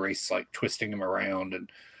the race like twisting him around,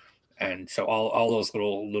 and so all those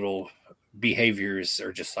little behaviors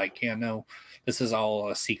are just like, no, this is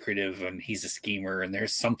all secretive, and he's a schemer, and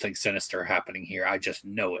there's something sinister happening here. I just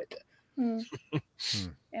know it.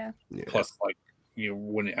 Yeah. Plus, like,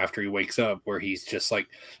 when after he wakes up, where he's just like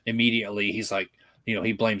immediately he's like,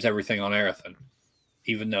 he blames everything on Arathon,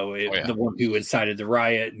 even though the one who incited the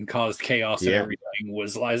riot and caused chaos and everything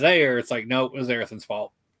was Lysair. It's like, no, it was Arathon's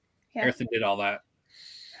fault. Arathon did all that.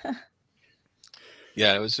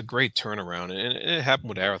 Yeah, it was a great turnaround, and it happened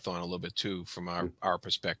with Arathon a little bit too, from our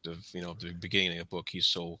perspective. The beginning of the book, he's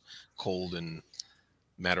so cold and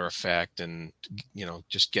matter of fact, and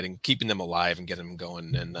just keeping them alive and getting them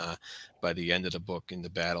going. And by the end of the book, in the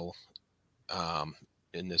battle,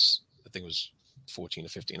 in this, I think it was 14 or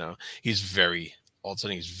 15 now, all of a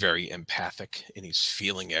sudden he's very empathic, and he's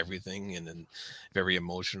feeling everything, and then very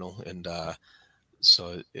emotional. And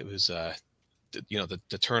so it was the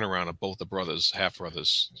turnaround of both the half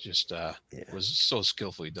brothers just was so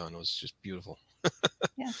skillfully done. It was just beautiful.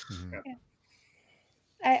 Yeah.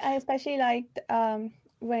 I especially liked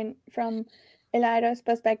when, from Elira's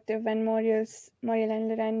perspective, when Moriel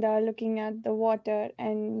and Lorenda are looking at the water,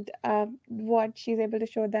 and what she's able to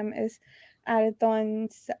show them is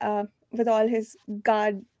Arathon's, with all his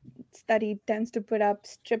guards that he tends to put up,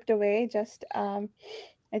 stripped away, just I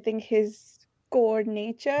think his core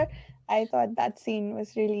nature. I thought that scene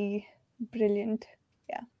was really brilliant.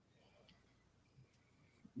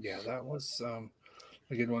 Yeah, that was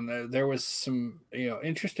a good one. There was some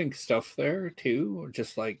interesting stuff there too.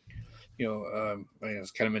 Just like I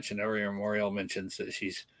was kind of mentioned earlier. Moriel mentions that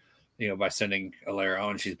she's by sending Alera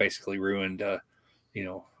on, she's basically ruined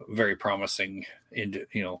very promising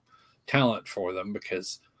talent for them,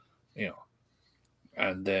 because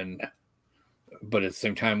and then, but at the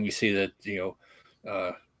same time we see that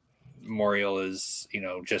Moriel is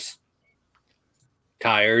just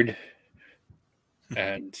tired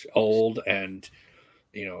and old, and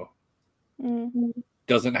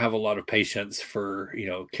doesn't have a lot of patience for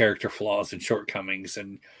character flaws and shortcomings,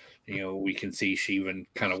 and we can see she even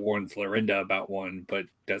kind of warns Lorinda about one, but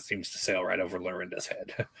that seems to sail right over Lorinda's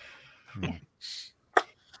head.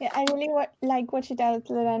 I really like what she tells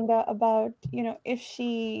Lorinda about, if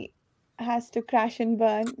she has to crash and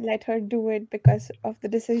burn, let her do it because of the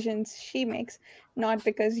decisions she makes, not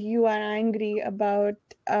because you are angry about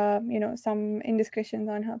some indiscretions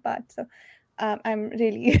on her part. So I'm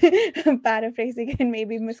really paraphrasing and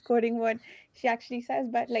maybe misquoting what she actually says,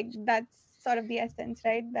 but like that's sort of the essence,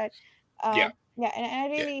 right? That and I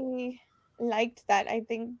really liked that. I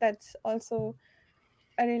think that's also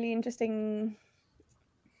a really interesting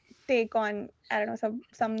take on, I don't know,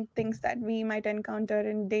 some things that we might encounter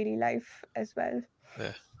in daily life as well.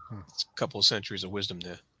 Yeah, it's a couple of centuries of wisdom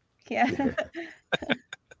there. Yeah.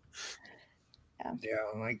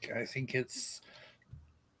 Like I think it's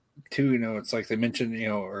too, it's like they mentioned,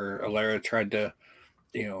 or Alera tried to,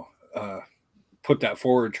 put that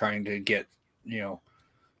forward, trying to get,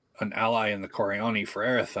 an ally in the Coriani for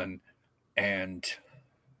Arathon, and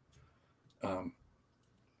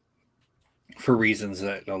for reasons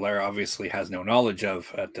that Alera obviously has no knowledge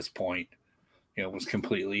of at this point, was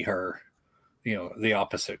completely her, the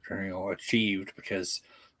opposite, achieved, because,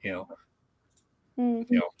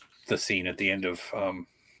 the scene at the end of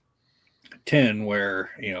 10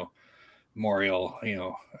 where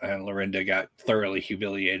Moriel and Lorinda got thoroughly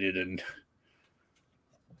humiliated and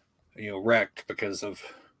wrecked because of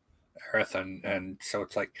Aerith, and so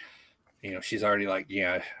it's like she's already like,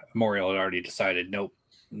 Moriel had already decided nope,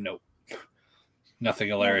 nothing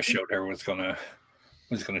Alaris showed her was gonna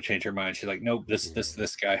change her mind. She's like, nope,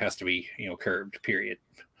 this guy has to be curbed, period.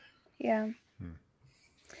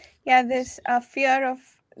 This fear of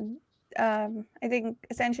I think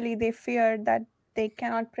essentially they fear that they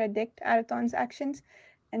cannot predict Arathon's actions,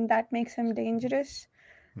 and that makes him dangerous.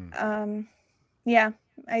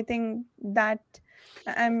 I think that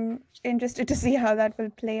I'm interested to see how that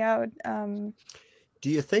will play out. Do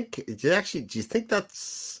you think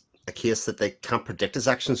that's a case that they can't predict his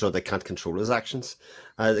actions or they can't control his actions?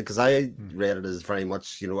 Because I read it as very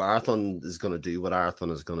much, Arathon is going to do what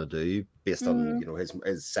Arathon is going to do based on,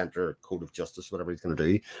 his center code of justice, whatever he's going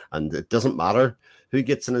to do. And it doesn't matter who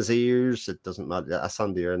gets in his ears. It doesn't matter.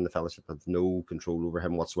 Asandir and the Fellowship have no control over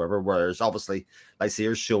him whatsoever. Whereas obviously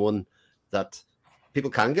Lysair's showing that people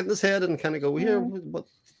can get in his head and kind of go, here, what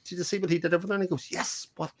did you see what he did over there? And he goes, yes,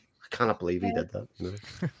 what? I cannot believe he did that.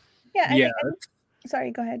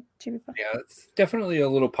 Sorry, go ahead, Chibipa. Yeah, it's definitely a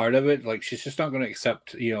little part of it. Like, she's just not going to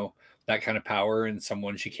accept, that kind of power in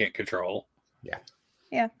someone she can't control. Yeah.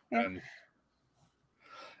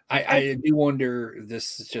 I do wonder,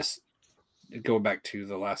 this is just going back to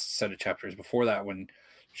the last set of chapters before that, when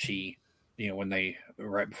she,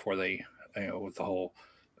 right before they, with the whole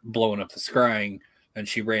blowing up the scrying, and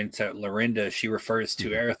she rants at Lorinda, she refers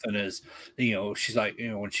to Aerithon as, she's like,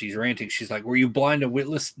 when she's ranting, she's like, were you blind and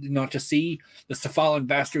witless not to see? The Cephalan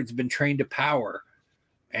bastard's been trained to power.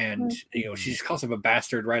 And, she just calls him a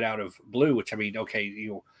bastard right out of blue, which, I mean, okay,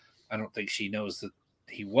 I don't think she knows that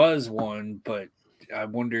he was one, but I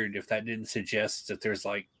wondered if that didn't suggest that there's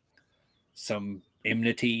like some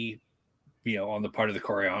enmity, on the part of the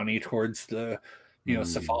Coriani towards the,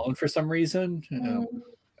 Cephalan for some reason. I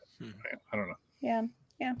don't know. Yeah.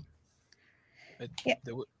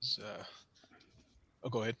 There was.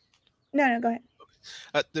 Go ahead. No, go ahead.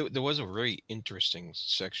 There was a very interesting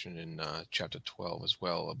section in chapter 12 as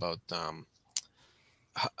well about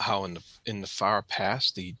how in the far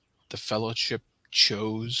past the Fellowship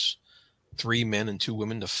chose 3 men and 2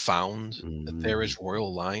 women to found the Theris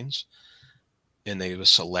royal lines, and they were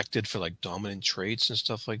selected for like dominant traits and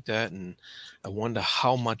stuff like that. And I wonder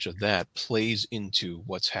how much of that plays into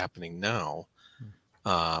what's happening now,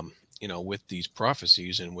 with these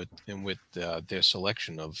prophecies and with their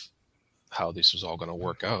selection of how this is all going to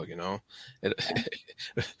work out.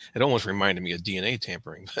 It almost reminded me of DNA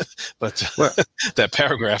tampering, but that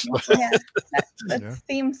paragraph. That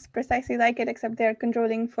seems precisely like it, except they're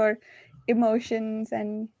controlling for emotions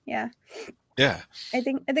and I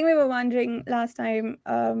think we were wondering last time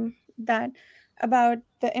that about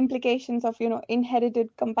the implications of inherited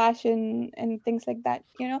compassion and things like that,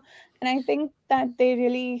 and I think that they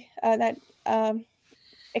really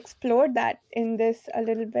explored that in this a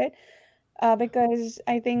little bit, because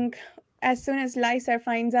I think as soon as Lysair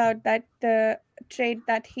finds out that the trait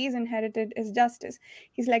that he's inherited is justice,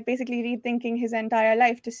 he's like basically rethinking his entire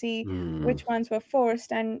life to see which ones were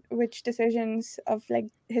forced and which decisions of like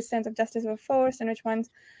his sense of justice were forced and which ones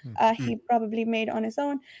he probably made on his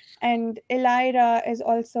own. And Elira is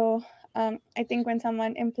also, I think when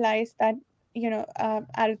someone implies that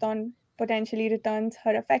Arathon potentially returns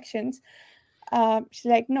her affections,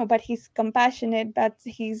 she's like, no, but he's compassionate, but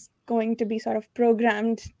he's going to be sort of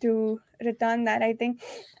programmed to return that. I think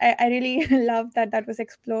I really love that was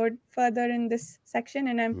explored further in this section,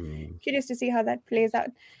 and I'm curious to see how that plays out.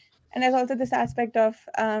 And there's also this aspect of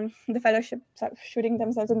the Fellowship sort of shooting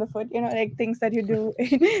themselves in the foot, like things that you do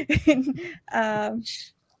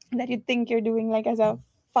that you think you're doing like as a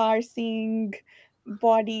far-seeing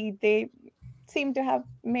body. They seem to have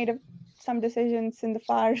made some decisions in the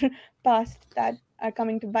far past that are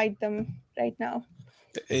coming to bite them right now.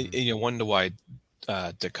 And you wonder why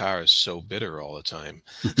Dakar is so bitter all the time.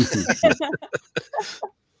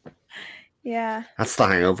 Yeah, that's the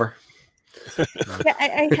hangover.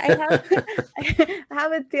 I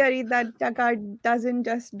have a theory that Dakar doesn't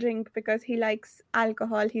just drink because he likes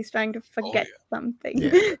alcohol. He's trying to forget something.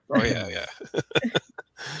 Yeah.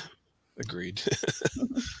 Agreed.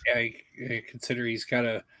 I consider he's got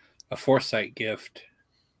a foresight gift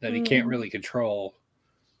that he can't really control.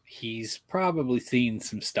 He's probably seen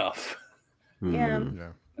some stuff. Yeah.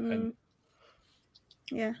 I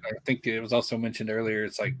think it was also mentioned earlier,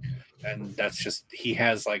 it's like, and that's just, he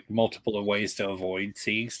has like multiple ways to avoid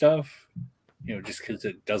seeing stuff, just because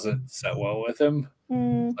it doesn't set well with him.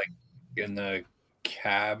 Like in the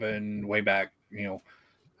cabin way back,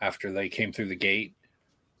 after they came through the gate,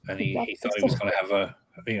 and he thought he was going to have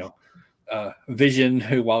a vision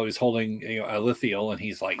while he was holding a lithial, and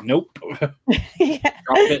he's like, nope. Drop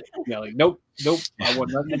it. Like, nope, I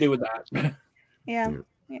want nothing to do with that. Yeah.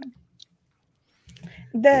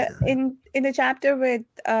 In the chapter with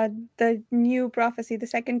the new prophecy, the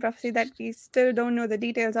second prophecy that we still don't know the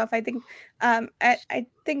details of, I think I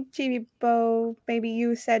think Chibi-Bo, maybe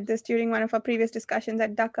you said this during one of our previous discussions,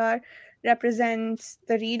 that Dakar represents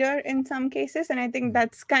the reader in some cases, and I think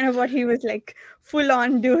that's kind of what he was like full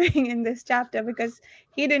on doing in this chapter, because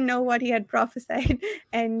he didn't know what he had prophesied,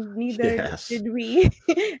 and neither did we.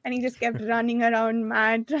 And he just kept running around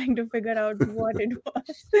mad trying to figure out what it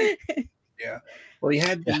was. Yeah. Well, he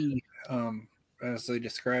had the as they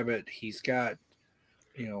describe it, he's got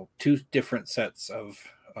two different sets of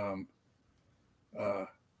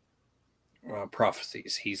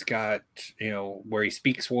prophecies. He's got where he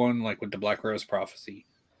speaks one, like with the Black Rose prophecy,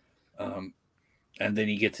 and then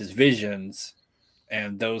he gets his visions,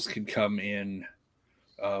 and those could come in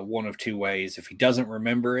one of two ways. If he doesn't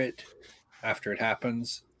remember it after it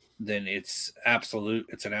happens, then it's absolute.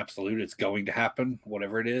 It's an absolute. It's going to happen,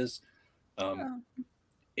 whatever it is.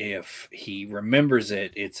 If he remembers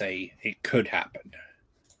it, it could happen.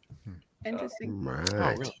 Interesting. Right.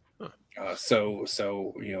 Oh, really?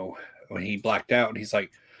 So when he blacked out, he's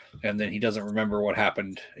like, and then he doesn't remember what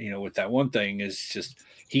happened. With that one thing, is just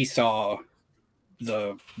he saw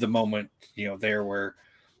the moment there where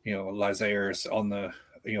Lysair's on the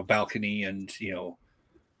balcony and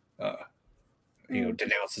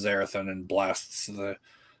denounces Arathon and blasts the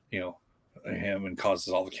him and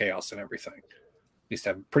causes all the chaos and everything. At least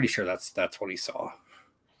I'm pretty sure that's what he saw.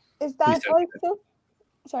 Is that also?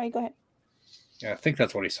 Sorry, go ahead. Yeah, I think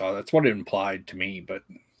that's what he saw. That's what it implied to me, but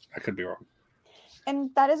I could be wrong. And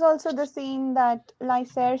that is also the scene that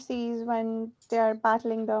Lysair sees when they are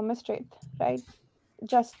battling the Mistwraith, right?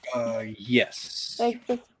 Just yes, like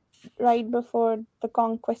right before the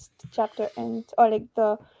conquest chapter ends, or like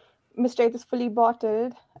the Mistwraith is fully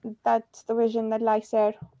bottled. That's the vision that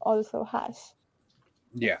Lysair also has.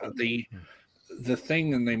 Yeah, the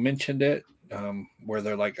thing, and they mentioned it where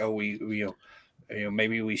they're like, oh, we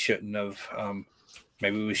maybe we shouldn't have.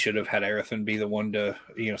 Maybe we should have had Arathon be the one to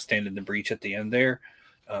stand in the breach at the end there,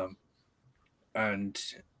 and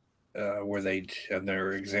where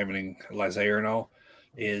they're examining Lysair and all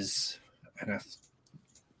is, and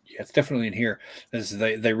it's definitely in here, is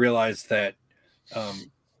they realized that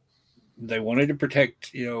they wanted to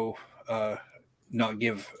protect not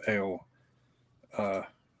give the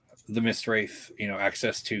Mistwraith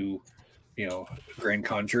access to Grand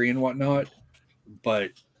Conjury and whatnot, but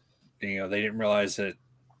they didn't realize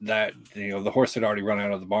that the horse had already run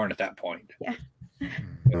out of the barn at that point. Yeah.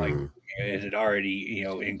 Like it had already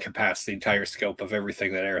encompassed the entire scope of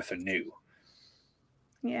everything that Arathon knew.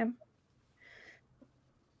 Yeah.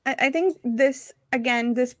 I think this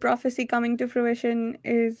prophecy coming to fruition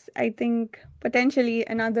is, I think, potentially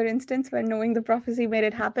another instance where knowing the prophecy made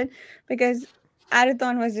it happen, because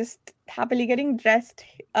Arathon was just happily getting dressed,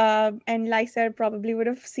 and Lysair probably would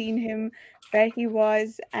have seen him where he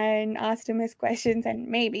was and asked him his questions, and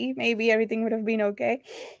maybe everything would have been okay.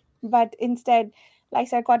 But instead,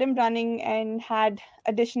 Lysair caught him running and had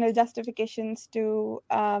additional justifications to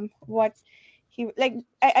what he like.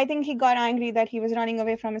 I think he got angry that he was running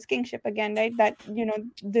away from his kingship again, right? That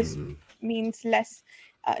this means less.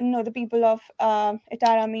 The people of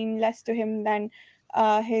Itara mean less to him than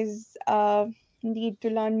his need to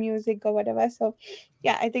learn music or whatever. So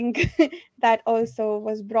yeah, I think that also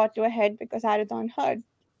was brought to a head because Arathon heard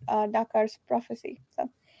Dakar's prophecy. So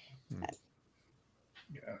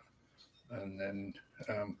yeah, and then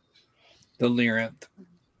the Lyranth,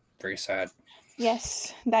 very sad.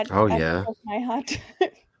 Yes, that broke my heart.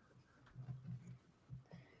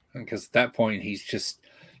 Because at that point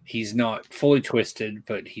he's not fully twisted,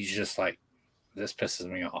 but he's just like, this pisses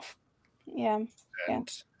me off. Yeah.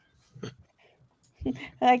 And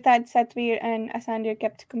like that, Satvir and Asandir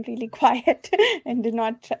kept completely quiet and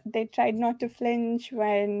they tried not to flinch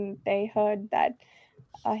when they heard that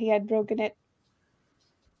he had broken it.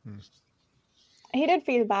 He did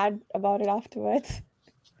feel bad about it afterwards.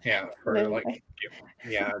 Yeah,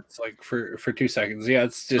 it's like for 2 seconds. Yeah,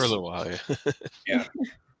 it's just for a little while. Yeah.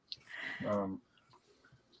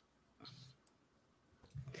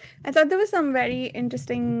 I thought there was some very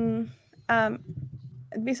interesting.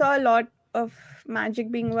 We saw a lot of magic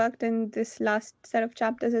being worked in this last set of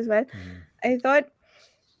chapters as well. I thought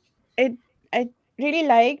I really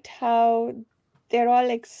liked how they're all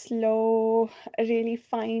like slow, really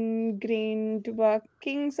fine-grained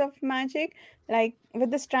workings of magic. Like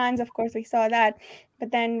with the strands, of course, we saw that.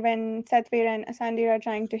 But then when Sethvir and Asandir are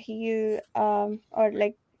trying to heal or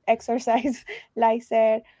like exorcise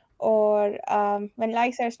Lysair, or when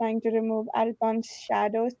Lysair is trying to remove Arathon's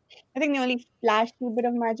shadows, I think the only flashy bit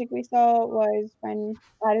of magic we saw was when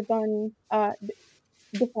Arathon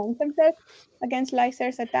defends himself against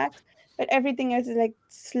Lysair's attacks. But everything else is like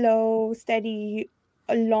slow, steady,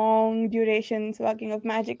 long durations working of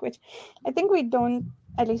magic, which I think we don't,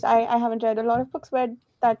 at least I haven't read a lot of books where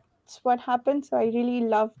that's what happened. So I really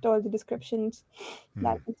loved all the descriptions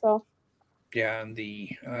that we saw. Yeah, and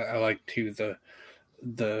I like too the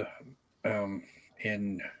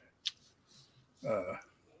in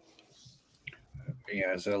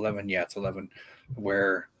it's 11. Yeah, it's 11,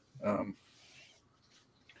 where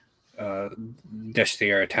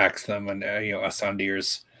Deshthir attacks them, and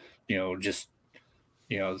Asandir's, just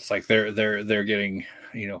it's like they're getting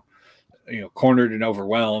cornered and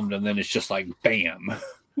overwhelmed, and then it's just like bam,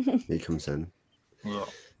 he comes in. Yeah.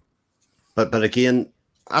 But again,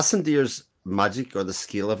 Asandir's magic or the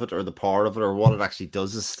scale of it or the power of it or what it actually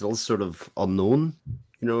does is still sort of unknown.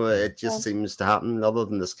 It just seems to happen other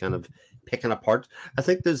than this kind of picking apart. I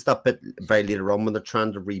think there's that bit very later on when they're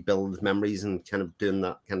trying to rebuild memories and kind of doing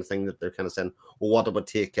that kind of thing that they're kind of saying, well, what it would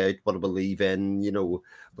take out, what it would leave in,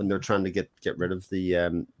 when they're trying to get rid of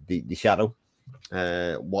the shadow.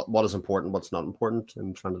 What is important, what's not important,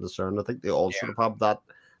 and trying to discern. I think they all sort of have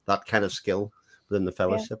that kind of skill within the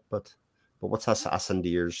fellowship. But what's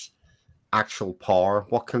Asandir's actual power?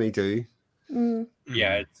 What can he do?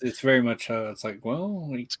 Yeah, it's very much it's like, well,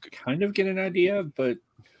 we kind of get an idea, but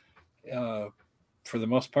for the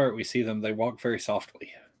most part we see they walk very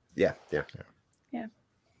softly. Yeah.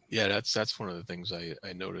 That's one of the things I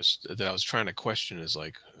noticed that I was trying to question is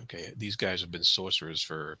like, okay, these guys have been sorcerers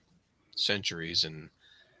for centuries and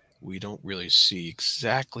we don't really see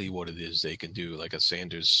exactly what it is they can do. Like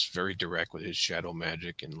Asandir's very direct with his shadow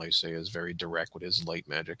magic, and Lysair is very direct with his light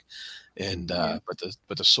magic. And but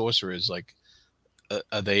the sorcerers, like,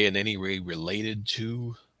 are they in any way related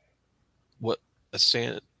to what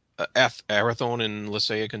Arathon and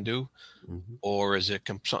Lysair can do, or is it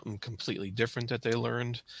something completely different that they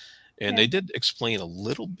learned? And they did explain a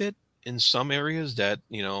little bit in some areas that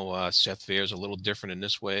Sethvir is a little different in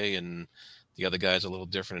this way, and the other guy's a little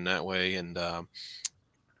different in that way, and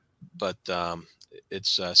but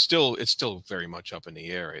it's still very much up in the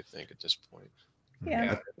air, I think, at this point.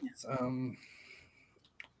 Yeah.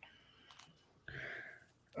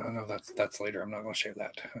 Oh no, that's later. I'm not going to share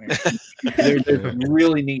that. There's a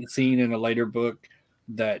really neat scene in a later book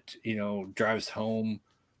that drives home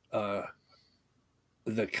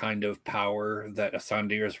the kind of power that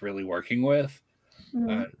Asandir is really working with.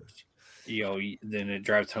 And then it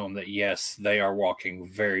drives home that yes, they are walking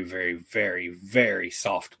very, very, very, very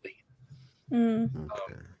softly. And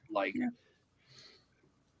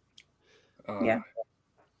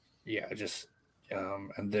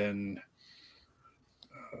then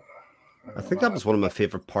I think that was one of my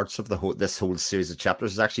favorite parts of this whole series of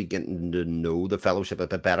chapters, is actually getting to know the fellowship a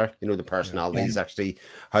bit better. The personalities, actually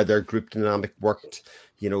how their group dynamic worked,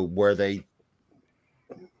 where they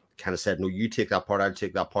kind of said, no, you take that part, I'll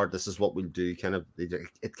take that part, this is what we'll do. It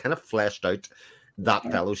kind of fleshed out that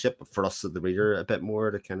fellowship for us as the reader a bit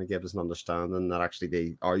more, to kind of give us an understanding that actually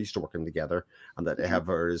they are used to working together, and that they have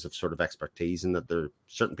areas of sort of expertise, and that there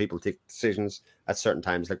certain people take decisions at certain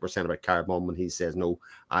times, like we're saying about Carbon when he says, no,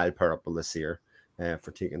 I'll pair up with Lysair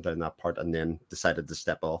for taking down that part, and then decided to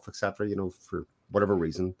step off, etc., for whatever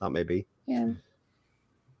reason that may be. And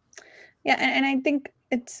I think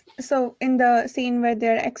it's so in the scene where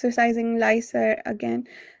they're exercising Lysair again,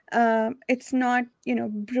 it's not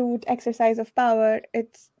brute exercise of power.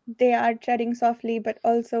 They are treading softly, but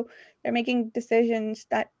also they're making decisions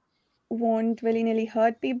that won't willy-nilly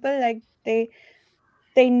hurt people. Like they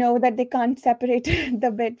know that they can't separate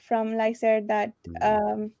the bit from Lysair that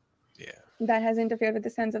that has interfered with the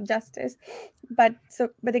sense of justice, but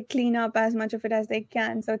they clean up as much of it as they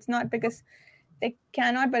can. So it's not because they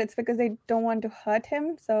cannot, but it's because they don't want to hurt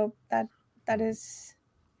him. So that is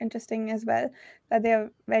interesting as well, that they are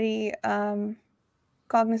very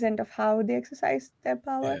cognizant of how they exercise their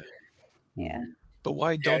power. But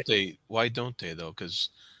why don't they though? Because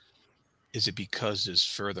is it because there's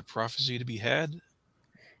further prophecy to be had,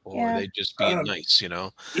 or are they just being nice?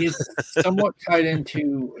 It's somewhat tied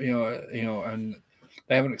into and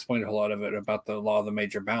they haven't explained a whole lot of it about the law of the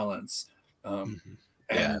major balance. And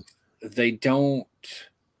they don't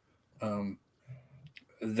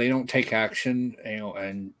take action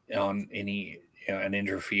and on any and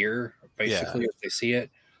interfere basically, as they see it,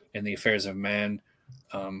 in the affairs of man,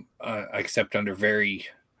 except under very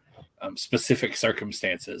specific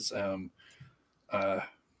circumstances.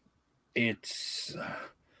 It's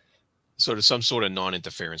sort of some sort of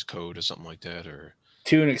non-interference code or something like that, or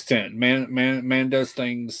to an extent, man does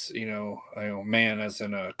things, man as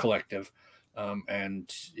in a collective,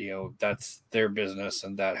 and that's their business,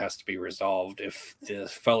 and that has to be resolved. If the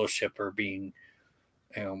fellowship are being,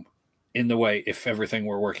 in the way, if everything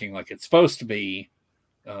were working like it's supposed to be,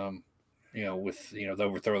 with the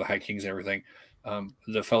overthrow of the High Kings and everything,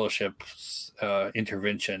 the fellowship's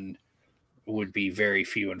intervention would be very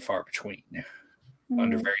few and far between,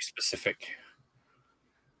 under very specific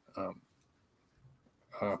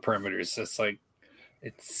parameters.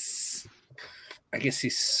 I guess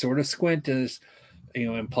he's sort of squint as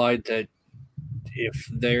implied that if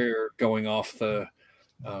they're going off the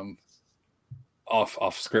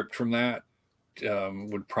off script from that,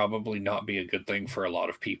 would probably not be a good thing for a lot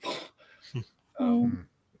of people.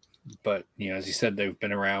 But as you said, they've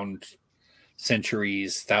been around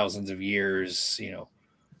centuries, thousands of years,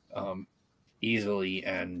 easily,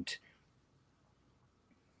 and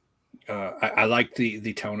I like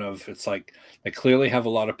the tone of, it's like they clearly have a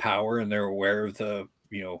lot of power and they're aware of the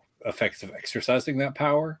effects of exercising that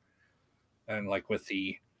power, and like with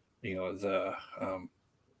the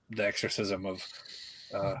exorcism of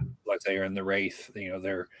Lysair and the Wraith,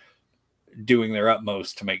 they're doing their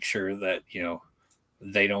utmost to make sure that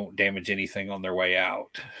they don't damage anything on their way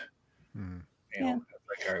out.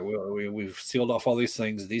 Like, all right, we've sealed off all these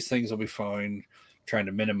things. These things will be fine. Trying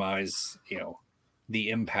to minimize, the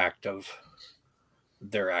impact of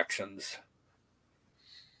their actions.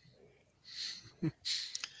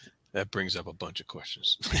 That brings up a bunch of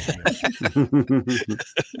questions.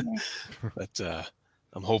 But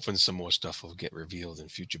I'm hoping some more stuff will get revealed in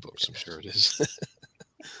future books. I'm sure it is.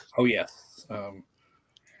 Oh, yes.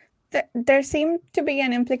 There seemed to be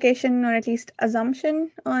an implication, or at least assumption,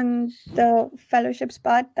 on the fellowship's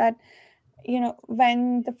part that,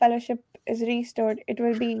 when the fellowship is restored, it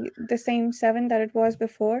will be the same 7 that it was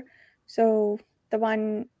before. So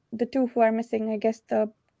the 2 who are missing, I guess the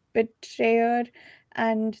betrayer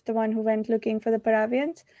and the one who went looking for the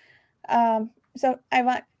Paravians. So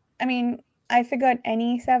I figured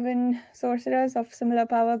any 7 sorcerers of similar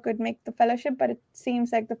power could make the fellowship, but it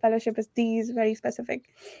seems like the fellowship is these very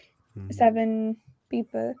specific 7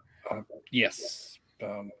 people. Yes.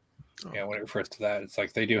 When it refers to that, it's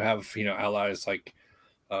like they do have, allies like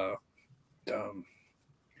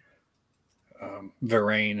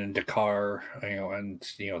Varane and Dakar, and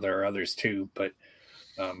there are others too, but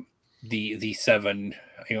the 7,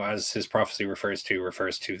 as his prophecy refers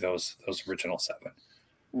to those original 7.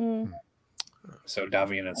 So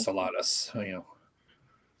Davian and Salatus,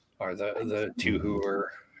 are the 2 who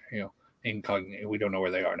are incognito. We don't know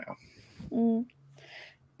where they are now.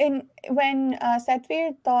 When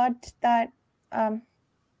Satvir thought that when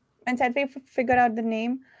Satvir figured out the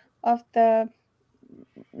name of the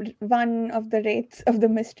one of the wraiths of the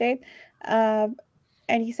Mistwraith, and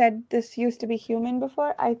he said this used to be human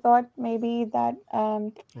before, I thought maybe that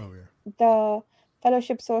the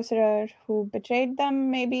fellowship sorcerer who betrayed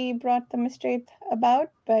them maybe brought the Mistwraith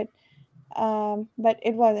about, but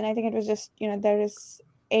it wasn't. I think it was just there is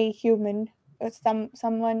a human,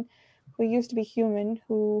 someone who used to be human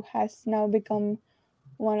who has now become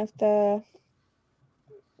one of the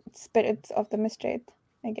spirits of the Mistwraith,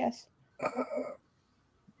 I guess.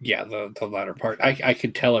 Yeah, the latter part. I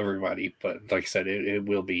could tell everybody, but like I said, it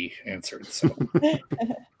will be answered. So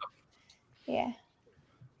yeah,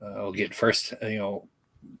 I'll get first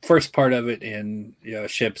part of it in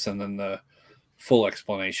ships, and then the full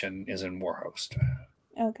explanation is in Warhost.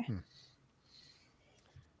 Okay.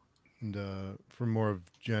 And for more of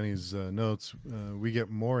Jenny's notes, we get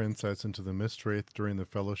more insights into the Mistwraith during the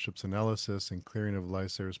Fellowship's analysis and clearing of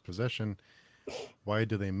Lysair's possession. Why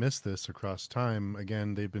do they miss this across time?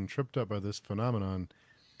 Again, they've been tripped up by this phenomenon.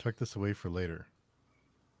 Tuck this away for later.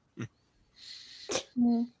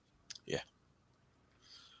 Yeah.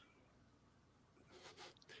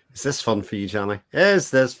 Is this fun for you, Johnny? Is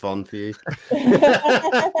this fun for you?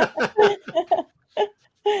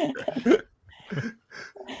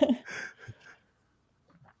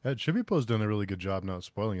 Chibipo's done a really good job not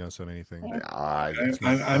spoiling us on anything.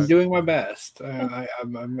 I'm doing my best.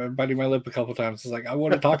 I'm biting my lip a couple times. It's like, I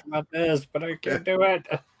want to talk about this, but I can't do it.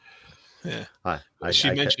 Yeah.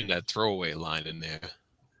 She mentioned that throwaway line in there.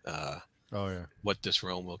 Oh, yeah. What this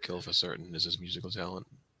realm will kill for certain is his musical talent.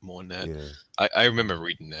 More than that. Yeah. I remember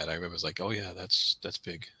reading that. I remember it's like, oh, yeah, that's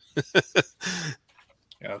big.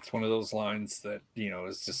 Yeah, it's one of those lines that,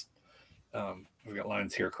 is just I've got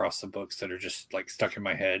lines here across the books that are just like stuck in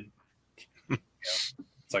my head. It's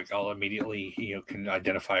like I'll immediately, can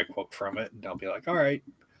identify a quote from it, and I'll be like, all right,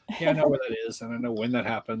 yeah, I know where that is, and I know when that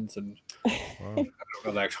happens, and Wow. I don't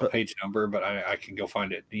know the actual page number, but I can go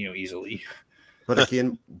find it, easily. But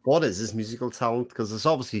again, what is his musical talent? Because it's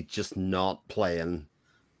obviously just not playing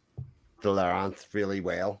the Labyrinth really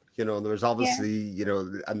well. There's obviously,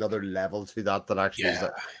 another level to that actually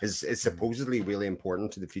is supposedly really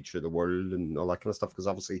important to the future of the world and all that kind of stuff. Because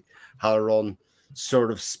obviously Halloran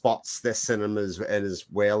sort of spots this in him as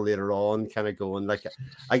well later on, kind of going like,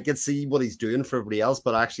 I can see what he's doing for everybody else,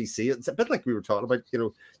 but I actually see it. It's a bit like we were talking about,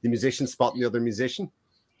 the musician spotting the other musician,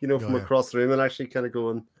 from across the room, and actually kind of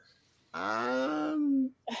going,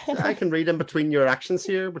 I can read in between your actions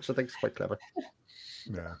here, which I think is quite clever.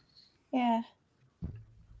 Yeah.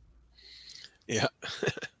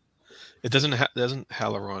 It doesn't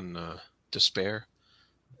Halloran despair,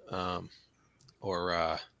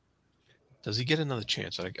 or does he get another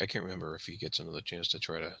chance? I can't remember if he gets another chance to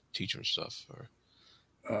try to teach him stuff,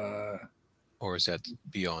 or is that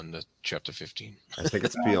beyond the chapter 15? I think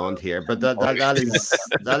it's beyond here, but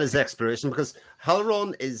that is exploration, because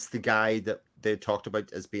Halloran is the guy that they talked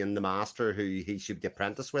about as being the master who he should be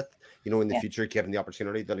apprenticed with, in the future, given the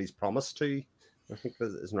opportunity that he's promised to. I think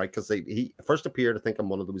that isn't right, because he first appeared, I think, on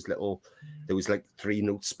one of those there was like 3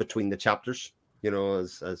 notes between the chapters,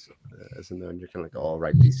 as in there, and you're kind of like, oh,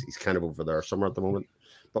 right, he's kind of over there somewhere at the moment,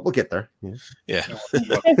 but we'll get there. Yeah.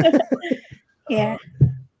 Yeah.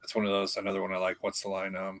 It's one of those. Another one I like. What's the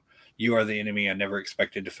line? You are the enemy I never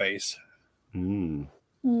expected to face. When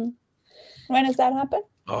does that happen?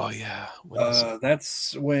 Oh yeah.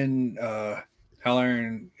 That's when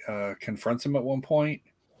Halloran confronts him at one point.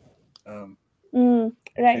 Right.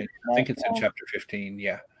 I think it's in chapter 15.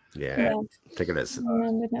 Yeah. I think it is.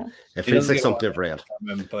 Remember now. It feels like something I've read.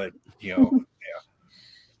 But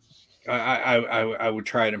I would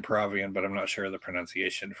try it in Peruvian, but I'm not sure of the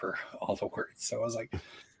pronunciation for all the words. So I was like,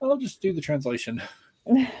 I'll just do the translation.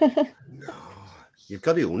 No, you've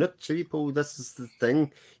got to own it, Chiripo. This is the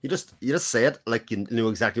thing. You just say it like you know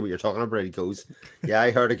exactly what you're talking about. He goes, yeah, I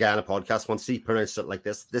heard a guy on a podcast once. He pronounced it like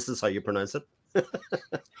this. This is how you pronounce it.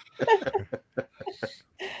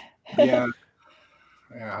 Yeah.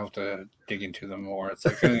 I have to dig into them more. It's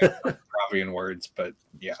like Peruvian words, but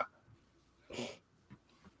yeah.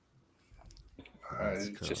 I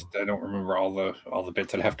don't remember all the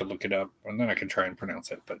bits. I'd have to look it up, and then I can try and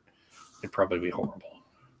pronounce it, but it'd probably be horrible.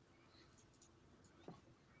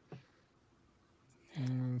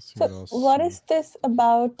 So what is this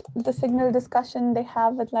about the signal discussion they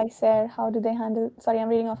have with Lysair? How do they handle... Sorry, I'm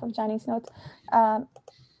reading off of Johnny's notes. How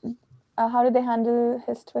do they handle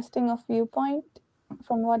his twisting of viewpoint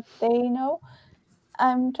from what they know?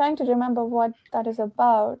 I'm trying to remember what that is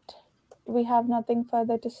about. We have nothing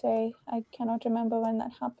further to say. I cannot remember when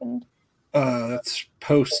that happened. That's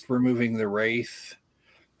post removing the Wraith.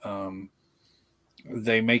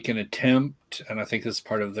 They make an attempt, and I think this is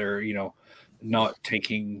part of their, not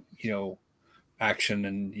taking, action,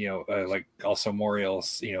 and, like also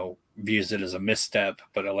Moriel's, views it as a misstep,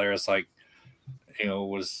 but Alera's like,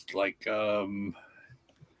 was like, no,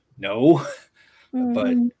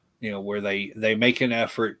 but, where they make an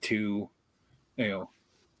effort to,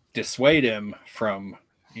 dissuade him from,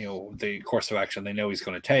 the course of action they know he's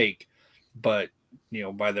going to take, but,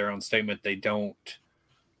 by their own statement, they don't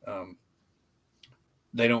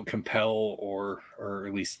compel or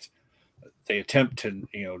at least they attempt to,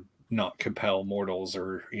 not compel mortals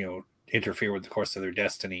or, interfere with the course of their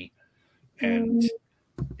destiny. And,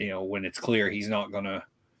 when it's clear he's not going to,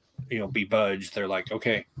 be budged, they're like,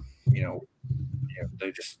 okay,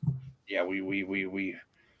 they just, we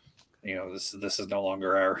this is no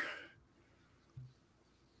longer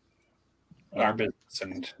our business.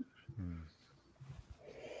 And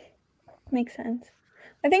makes sense.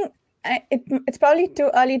 I think it's probably too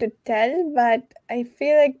early to tell, but I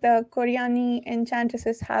feel like the Koreani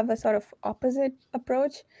enchantresses have a sort of opposite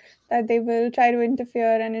approach, that they will try to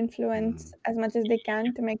interfere and influence as much as they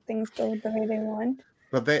can to make things go the way they want.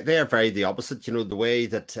 Well, they are very the opposite. The way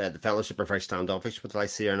that the Fellowship are very standoffish with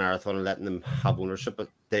Lysair and Arathon and letting them have ownership, but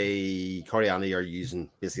the Koreani are using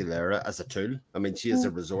basically Lyra as a tool. I mean, she is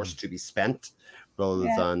a resource to be spent rather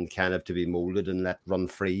than kind of to be molded and let run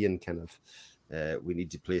free and kind of we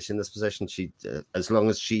need to place in this position. She, as long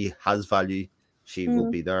as she has value, she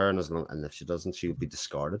will be there, and and if she doesn't, she will be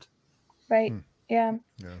discarded. Right. Yeah.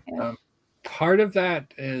 Part of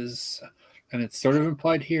that is, and it's sort of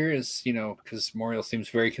implied here, is because Moriel seems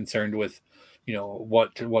very concerned with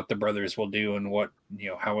what the brothers will do and what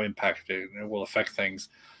how impacted it will affect things.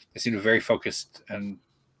 They seem very focused and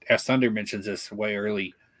as Thunder mentions this way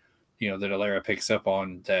early, that Alara picks up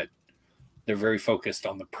on, that they're very focused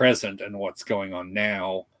on the present and what's going on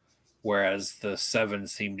now, whereas the Seven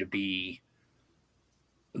seem to be,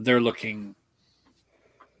 they're looking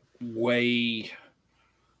way,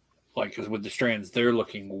 like with the strands, they're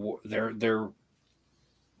looking, they're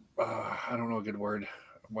I don't know a good word.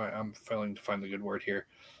 I'm failing to find the good word here.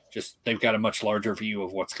 Just they've got a much larger view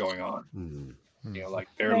of what's going on. Mm-hmm. Like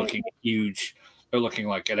they're looking huge. They're looking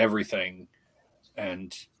like at everything,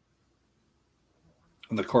 and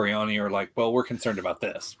the Coriani are like, well, we're concerned about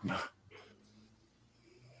this,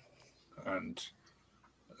 and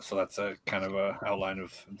so that's a kind of a outline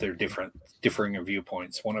of their differing of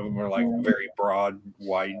viewpoints. One of them are like very broad,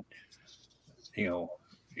 wide,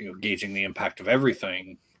 gauging the impact of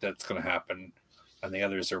everything that's going to happen, and the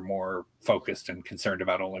others are more focused and concerned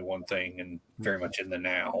about only one thing and very much in the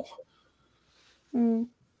now.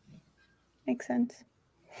 Makes sense.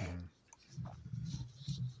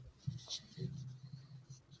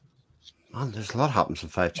 Man, there's a lot happens in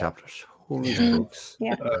 5 chapters. Holy Yeah. smokes.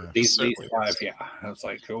 Yeah. These certainly 5, yeah. I was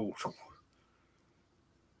like, oh.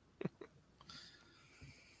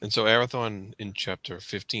 And so Arathon in chapter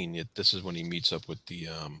 15, this is when he meets up with the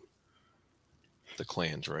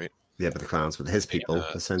clans, right? Yeah, but the clans with his people,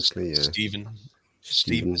 essentially. Yeah.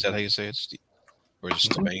 Stephen, is that how you say it? Or is it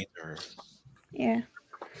Steven? Or Yeah.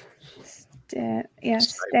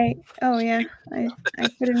 Stay. Oh, yeah. I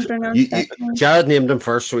couldn't pronounce that. Jared named him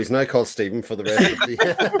first, so he's now called Stephen for the rest of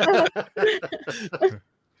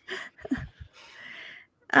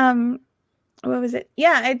the. What was it?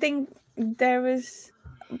 Yeah, I think there was,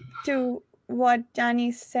 to what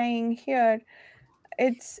Johnny's saying here,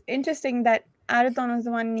 it's interesting that Arathon was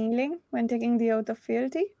the one kneeling when taking the oath of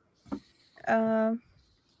fealty.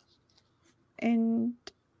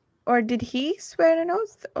 Or did he swear an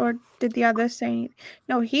oath, or did the others say?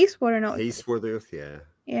 No, he swore an oath. He swore the oath, yeah.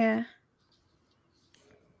 Yeah.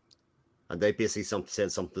 And they basically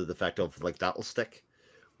said something to the effect of like that'll stick,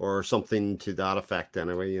 or something to that effect.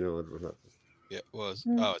 Anyway, yeah, it was.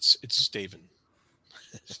 Oh, it's Steven.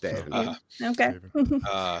 Steven. Okay.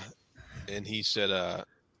 And he said,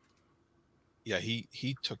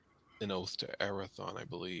 he took an oath to Arathon, I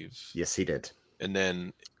believe. Yes, he did. And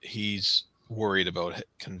then he's worried about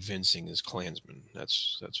convincing his clansmen.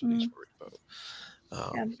 That's what he's worried about.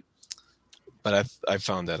 But I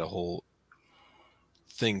found that a whole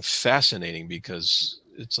thing fascinating, because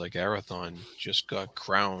it's like Arathon just got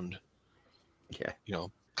crowned,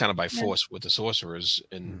 kind of by force with the sorcerers,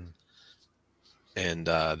 and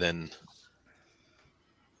then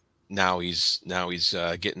now he's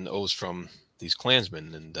getting oaths from these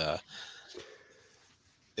clansmen, and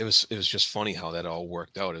it was just funny how that all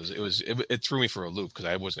worked out. It threw me for a loop, because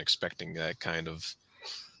I wasn't expecting that kind of,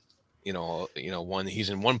 he's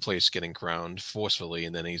in one place getting crowned forcefully,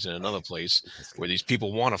 and then he's in another place where these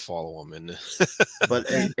people want to follow him. And but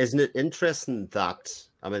isn't it interesting that,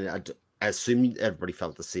 I mean, I assume everybody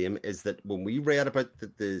felt the same, is that when we read about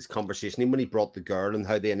this conversation, even when he brought the girl and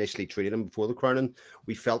how they initially treated him before the crowning,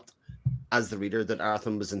 we felt as the reader that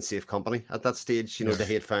Arathon was in safe company at that stage.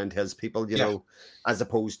 They had found his people, as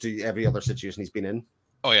opposed to every other situation he's been in.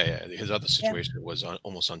 Oh yeah. His other situation was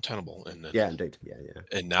almost untenable, and indeed, yeah.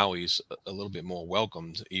 And now he's a little bit more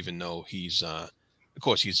welcomed, even though he's, of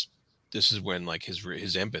course, this is when like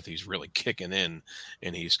his empathy is really kicking in,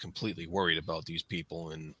 and he's completely worried about these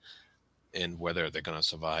people and whether they're going to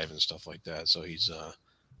survive and stuff like that. So he's,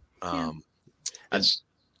 it's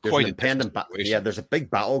there's quite an impending there's a big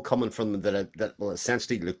battle coming from them that will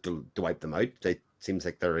essentially look to wipe them out. It seems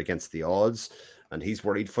like they're against the odds, and he's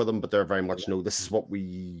worried for them, but they're very much no, this is what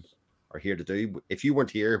we are here to do. If you weren't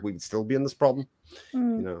here, we would still be in this problem.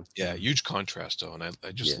 Yeah, huge contrast though, and I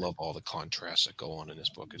just love all the contrasts that go on in this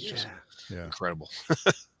book. It's just incredible.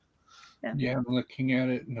 Yeah, I'm looking at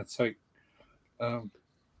it, and it's like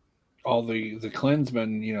all the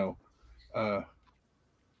clansmen,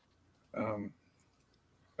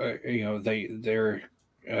 they're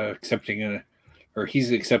accepting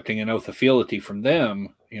he's accepting an oath of fealty from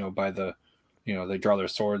them, by the, they draw their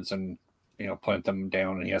swords and, plant them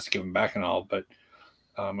down, and he has to give them back and all. But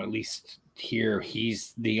at least here,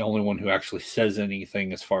 he's the only one who actually says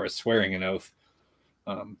anything as far as swearing an oath,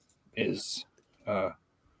 is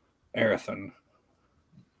Arathon.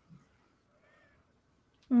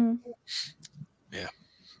 Yeah.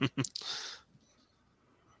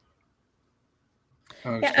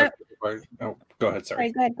 Go ahead.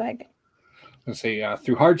 Sorry. Go ahead. Let's say,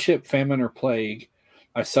 through hardship, famine, or plague,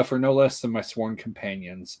 I suffer no less than my sworn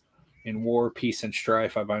companions. In war, peace, and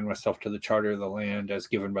strife, I bind myself to the charter of the land as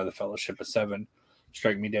given by the Fellowship of Seven.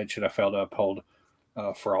 Strike me dead should I fail to uphold.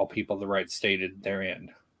 for all people the rights stated therein.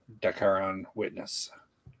 Dakaran witness.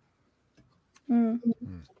 Mm.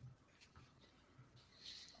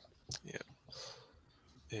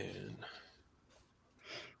 And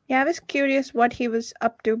Yeah, I was curious what he was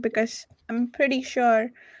up to because I'm pretty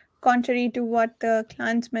sure, contrary to what the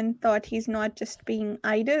clansmen thought, he's not just being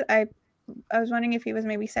idle. I was wondering if he was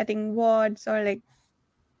maybe setting wards or like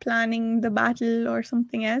planning the battle or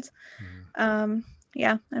something else.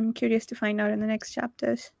 Yeah, I'm curious to find out in the next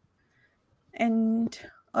chapters. And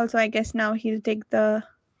also, I guess now he'll eat the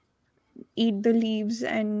leaves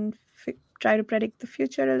and try to predict the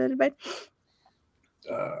future a little bit.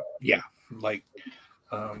 Yeah, like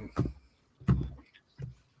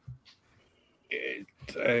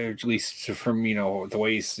at least from the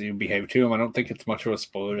ways you behave to him, I don't think it's much of a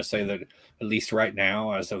spoiler to say that at least right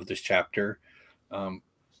now, as of this chapter,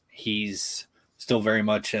 he's still very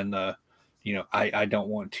much in the I don't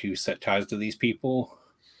want to set ties to these people,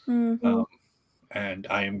 Mm-hmm. and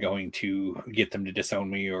I am going to get them to disown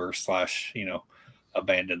me or /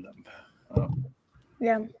 abandon them.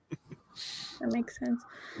 Yeah, that makes sense.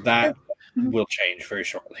 That will change very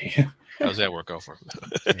shortly. how's that work out for him?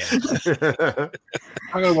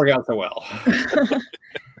 Not going to work out so well.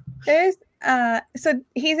 So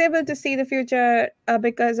he's able to see the future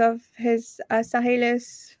because of his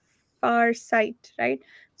Sahelis far sight, right?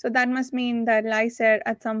 So that must mean that Lyser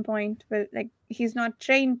at some point will, like, he's not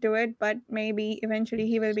trained to it, but maybe eventually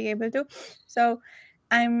he will be able to. So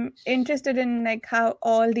I'm interested in like how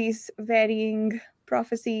all these varying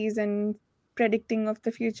prophecies and predicting of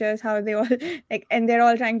the futures, how they all like, and they're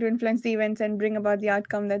all trying to influence the events and bring about the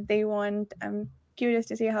outcome that they want. I'm curious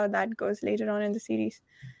to see how that goes later on in the series.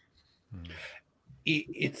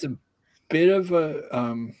 It's a bit of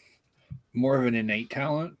a more of an innate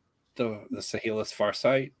talent, the Sahelis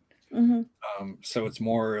Farsight. Mm-hmm. So it's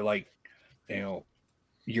more like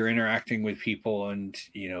you're interacting with people, and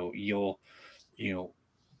you'll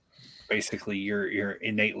basically you're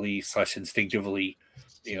innately / instinctively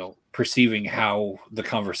perceiving how the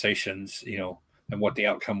conversations and what the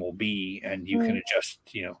outcome will be, and you can adjust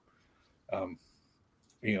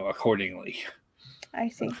accordingly. I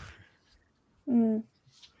see.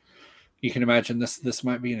 You can imagine this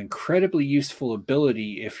might be an incredibly useful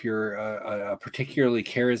ability if you're a particularly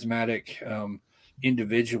charismatic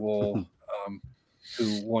individual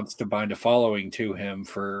who wants to bind a following to him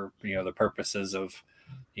for the purposes of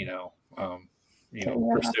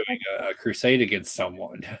pursuing a crusade against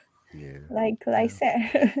someone. Yeah. Like I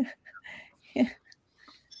said. Yeah.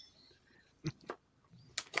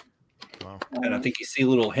 Wow. And I think you see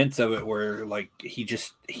little hints of it where like he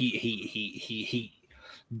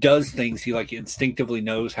does things. He like instinctively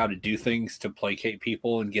knows how to do things to placate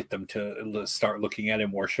people and get them to start looking at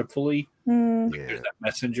him worshipfully. Like there's that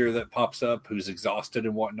messenger that pops up who's exhausted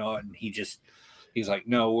and whatnot, and he's like,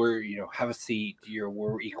 no, we're have a seat.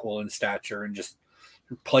 We're equal in stature, and just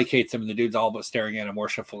placates him. And the dude's all but staring at him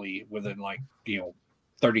worshipfully within like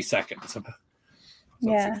 30 seconds. So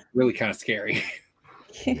it's really kind of scary.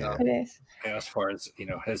 Yeah, it is. As far as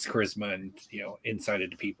his charisma and insight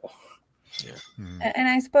into people. Yeah. And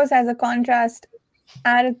I suppose as a contrast,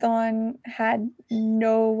 Arathon had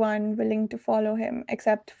no one willing to follow him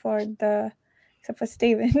except for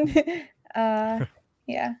Steven.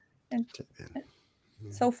 Yeah. And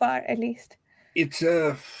so far, at least. It's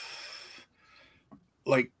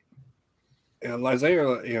like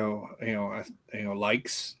Lysair,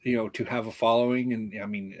 likes to have a following, and I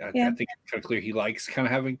mean, I think it's kind of clear he likes kind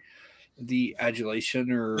of having the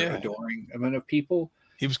adulation or adoring amount of people.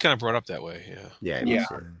 He was kind of brought up that way. Yeah.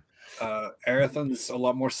 Arathon's a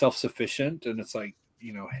lot more self-sufficient, and it's like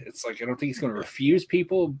I don't think he's going to refuse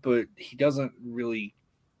people, but he doesn't really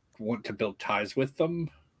want to build ties with them.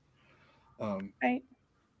 Right.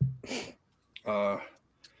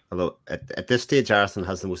 Although at this stage, Arathon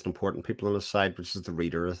has the most important people on his side, which is the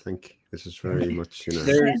reader. I think this is very much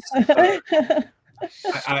There's,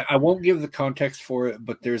 I won't give the context for it,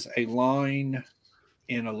 but there's a line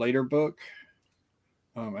in a later book,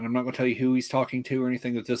 and I'm not going to tell you who he's talking to or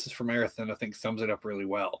anything. That this is from Arathon, I think sums it up really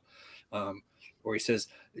well. Where he says,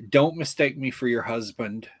 "Don't mistake me for your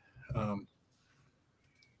husband.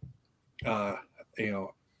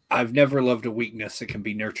 I've never loved a weakness that can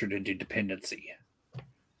be nurtured into dependency."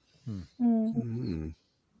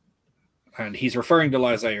 And he's referring to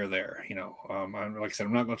Lysair there. Like I said,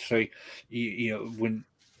 I'm not going to say, when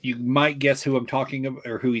you might guess who I'm talking about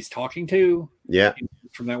or who he's talking to. Yeah.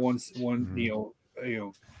 From that one,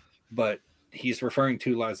 but he's referring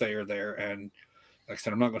to Lysair there. And like I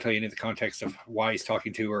said, I'm not going to tell you any of the context of why he's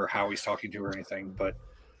talking to her or how he's talking to her or anything, but,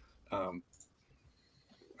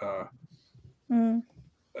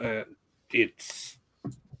 It's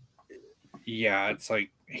it's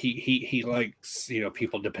like he likes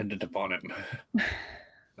people dependent upon him.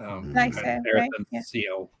 Nice, and right?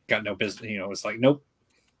 Erethan's, got no business. It's like nope.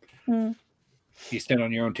 You stand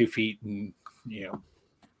on your own 2 feet, and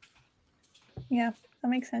Yeah, that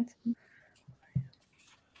makes sense.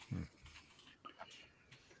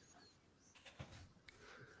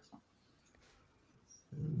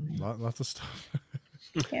 Lots of stuff.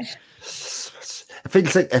 Yeah. It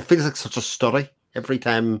feels like such a study every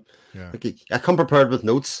time. Yeah. Like, I come prepared with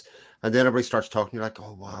notes, and then everybody starts talking. You're like,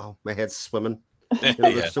 oh wow, my head's swimming.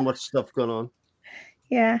 There's so much stuff going on.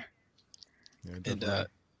 Yeah. And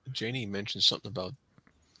Janie mentioned something about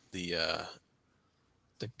the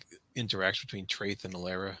interaction between Traith and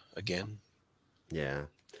Alara again. Yeah.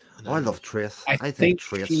 I love Traith. I think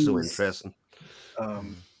Traith's so interesting.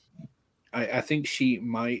 I think she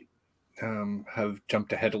might have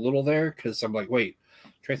jumped ahead a little there, because I'm like, wait,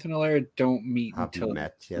 Traith and Alara don't meet until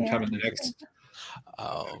sometime in the next.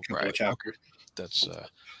 Oh, right. Chapters. That's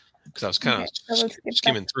because I was kind of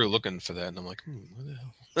skimming through looking for that, and I'm like, what the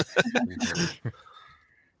hell?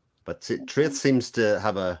 But Traith seems to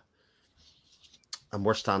have a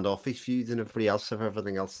more standoffish view than everybody else of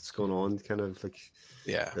everything else that's going on. Kind of like,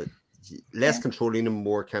 less controlling and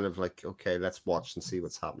more kind of like, okay, let's watch and see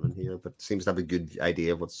what's happening here. But seems to have a good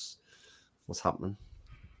idea of what's happening.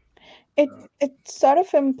 It's sort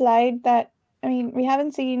of implied that, I mean, we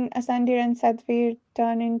haven't seen Asandir and Satvir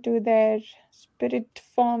turn into their spirit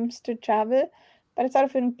forms to travel, but it's sort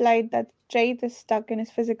of implied that Traith is stuck in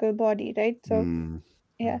his physical body, right? So,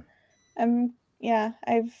 I've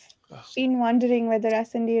been wondering whether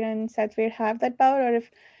Asandir and Satvir have that power, or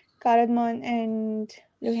if Karadmon and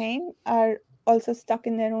Luhain are also stuck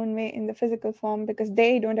in their own way in the physical form, because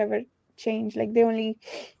they don't ever change. Like, they only,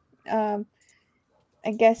 I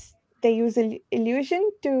guess, they use illusion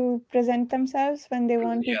to present themselves when they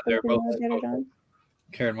want people to know they're around.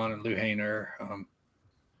 Karadmon and Luhain are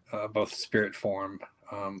both spirit form.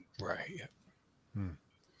 Right.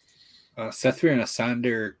 Sathir and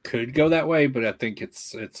Asandir could go that way, but I think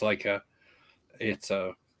it's a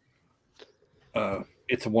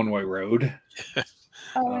one-way road.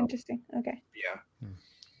 Oh, interesting. Okay.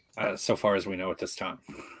 Yeah. So far as we know at this time.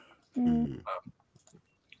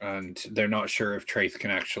 And they're not sure if Traith can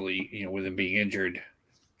actually, with him being injured,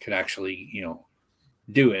 could actually,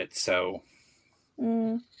 do it. So,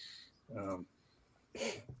 and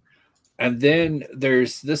then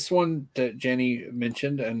there's this one that Jenny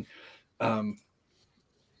mentioned, and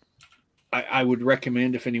I would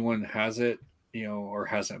recommend, if anyone has it, or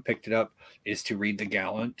hasn't picked it up, is to read The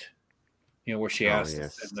Gallant. Where she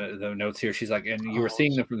asks the notes here, she's like, and you were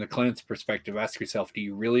seeing them from the clan's perspective. Ask yourself, do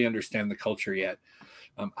you really understand the culture yet?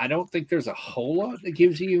 I don't think there's a whole lot that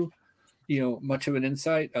gives you, much of an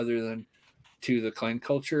insight other than to the clan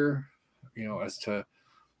culture, as to,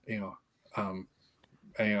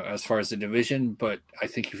 as far as the division. But I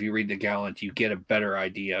think if you read The Gallant, you get a better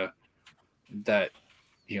idea that,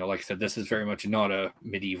 like I said, this is very much not a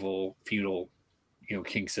medieval feudal,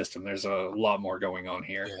 king system. There's a lot more going on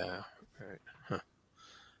here. Yeah. Right. Huh.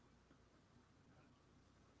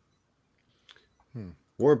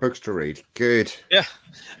 More books to read. Good. Yeah.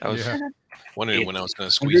 I was wondering when I was going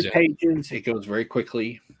to squeeze it. Pages. It goes very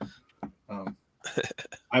quickly. I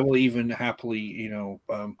will even happily,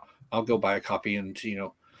 I'll go buy a copy and,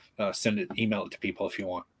 email it to people if you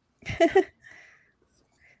want.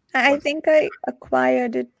 I think I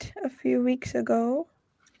acquired it a few weeks ago.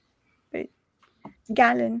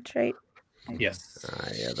 Gallant, right? Yes.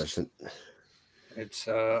 There's It's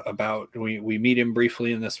about we meet him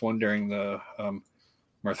briefly in this one during the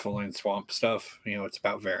Mirthful Lane Swamp stuff. It's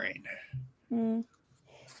about Varian.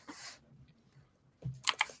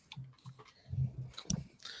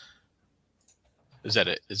 Is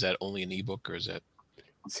that only an ebook, or is that?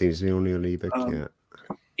 Seems to be only an ebook. Yeah.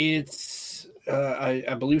 It's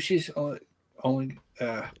I believe she's only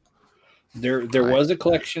there was a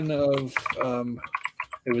collection of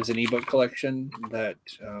it was an ebook collection that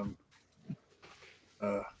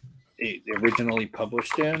it originally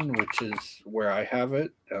published in, which is where I have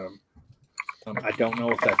it. I don't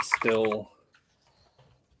know if that's still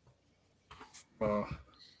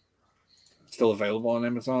available on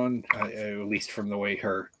Amazon, at least from the way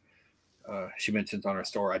she mentions on her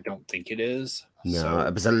store. I don't think it is. No,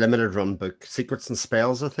 it was a limited run book. Secrets and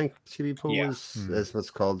Spells, I think is what's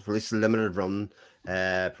called. Released a limited run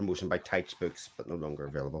promotion by Tights Books, but no longer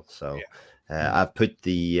available. So I've put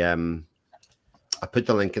the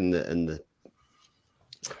link in the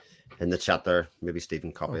chat there. Maybe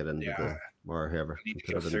Stephen copy it into or whoever. I need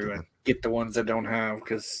to go through and get the ones that don't have,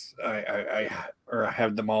 because I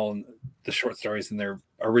have them all in the short stories in their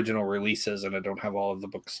original releases, and I don't have all of the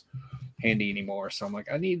books handy anymore. So I'm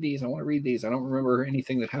like, I need these. I want to read these. I don't remember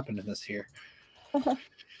anything that happened in this here.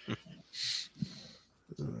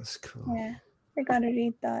 That's cool. Yeah, I gotta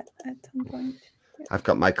read that at some point. I've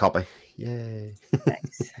got my copy. Yay!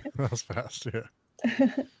 Nice. That was fast. Yeah.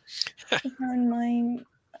 I found mine.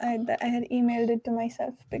 I had emailed it to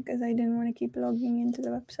myself because I didn't want to keep logging into the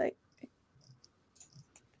website.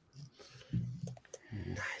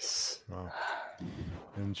 Nice. Wow.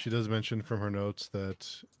 And she does mention from her notes that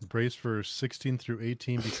brace for 16 through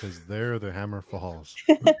 18 because there the hammer falls.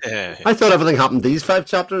 Yeah. I thought everything happened these 5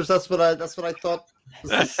 chapters. That's what I thought.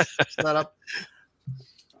 Set up.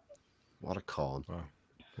 What a con.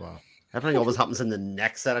 Wow. Everything always happens in the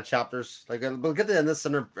next set of chapters. Like, we'll get to in this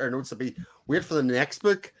in our notes to be wait for the next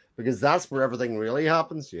book, because that's where everything really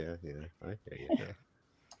happens. Yeah. I hear you.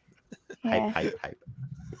 Yeah. Hype.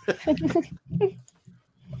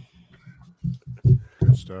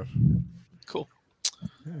 Good stuff. Cool.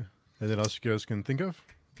 Yeah. Anything else you guys can think of?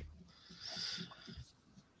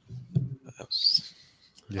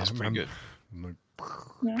 That's pretty good. I'm like,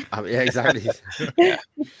 Yeah, exactly.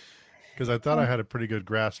 because I thought I had a pretty good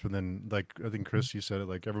grasp, and then, like, I think Chris, you said it,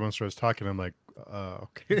 like, everyone starts talking. I'm like,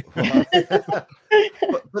 okay. but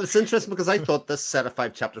it's interesting because I thought this set of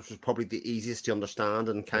 5 chapters was probably the easiest to understand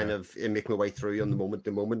and kind of make my way through on the moment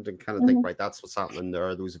to moment and kind of think, right, that's what's happening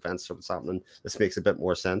there. Those events are what's happening. This makes a bit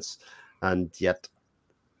more sense. And yet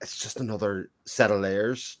it's just another set of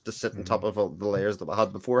layers to sit on top of all the layers that I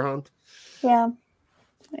had beforehand. Yeah.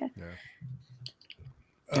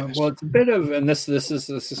 Well, it's a bit of, and this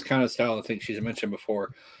is kind of style I think she's mentioned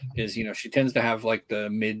before, is, you know, she tends to have like the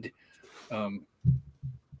mid to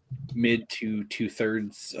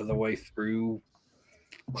 2/3 of the way through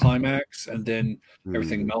climax, and then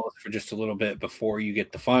everything mellows for just a little bit before you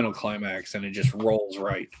get the final climax, and it just rolls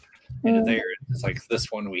right into there. It's like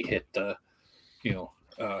this one we hit the, you know,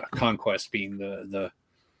 conquest being the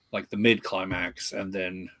like the mid climax, and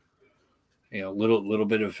then, you know, little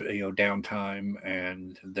bit of, you know, downtime,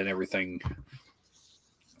 and then everything,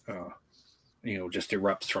 you know, just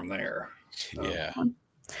erupts from there. Yeah,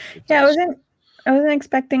 I wasn't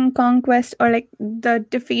expecting conquest or like the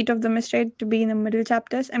defeat of the Mistwraith to be in the middle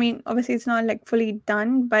chapters. I mean, obviously it's not like fully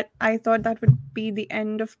done, but I thought that would be the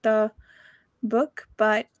end of the book,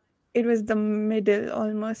 but it was the middle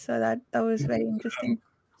almost. So that was very interesting.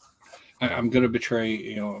 I'm going to betray,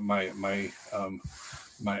 you know, my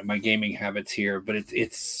gaming habits here, but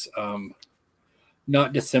it's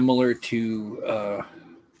not dissimilar to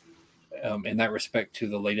in that respect to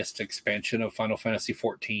the latest expansion of Final Fantasy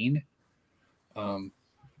XIV,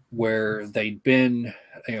 where they'd been,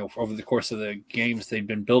 you know, over the course of the games, they'd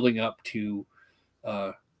been building up to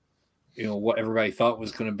you know, what everybody thought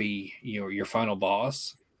was going to be, you know, your final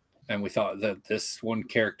boss, and we thought that this one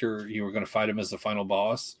character, you were going to fight him as the final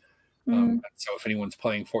boss. So if anyone's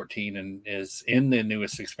playing 14 and is in the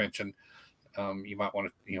newest expansion, you might want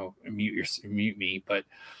to, you know, mute me, but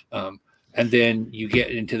and then you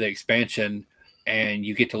get into the expansion and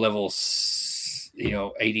you get to level, you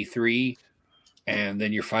know, 83, and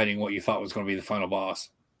then you're fighting what you thought was going to be the final boss,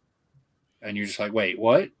 and you're just like, wait,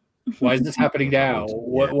 what? Why is this happening now?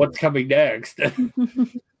 What's coming next?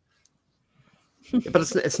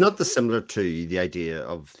 But it's not dissimilar to the idea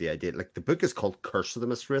like the book is called Curse of the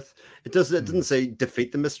Mistwraith. It didn't say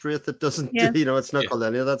defeat the Mistwraith. It doesn't, you know, it's not called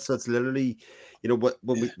any of that. So it's literally, you know,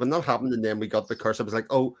 when that happened and then we got the curse, I was like,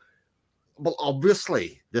 oh, well,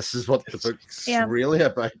 obviously this is what the book's really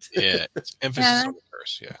about. Yeah, emphasis on the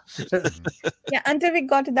curse. Yeah, until we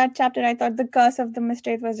got to that chapter, I thought the curse of the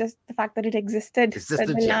Mistwraith was just the fact that it existed. That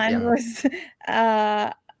the land was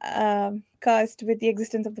cursed with the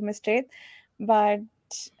existence of the Mistwraith. But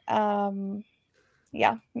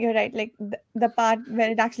yeah, you're right. Like the part where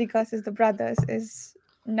it actually curses the brothers is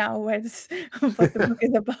now what the book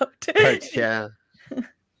is about. Right, yeah.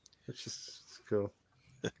 It's just cool.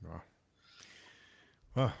 Wow.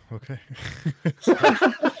 Oh, okay.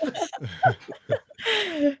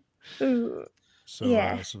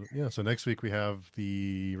 So next week we have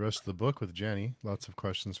the rest of the book with Janny. Lots of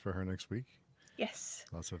questions for her next week. Yes.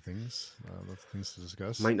 Lots of things to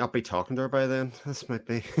discuss. Might not be talking to her by then. This might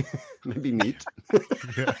be maybe meet.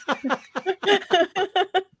 Yeah.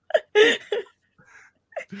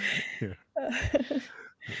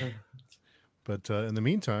 But in the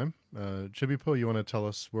meantime, Chibi Po, you want to tell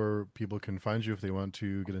us where people can find you if they want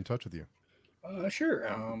to get in touch with you? Sure.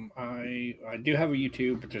 I do have a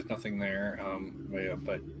YouTube, but there's nothing there.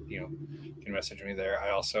 But you know, you can message me there.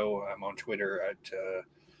 I'm on Twitter at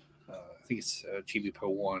I think it's GBPO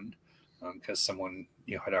 1, because someone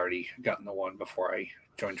had already gotten the one before I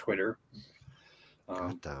joined Twitter.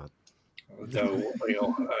 Though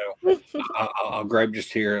I'll grab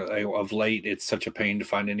just here. Of late, it's such a pain to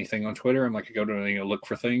find anything on Twitter. I'm like, I go to look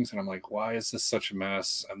for things, and I'm like, why is this such a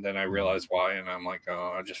mess? And then I realize why, and I'm like,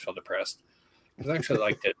 oh, I just feel depressed because I actually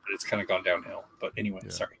liked it, but it's kind of gone downhill. But anyway,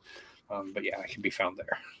 sorry. But yeah, I can be found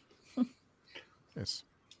there. Yes.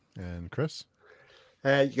 And Chris?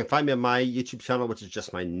 You can find me on my YouTube channel, which is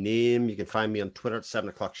just my name. You can find me on Twitter at 7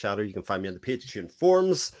 o'clock Shadow. You can find me on the Patreon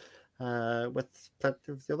forums with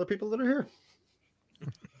plenty of the other people that are here.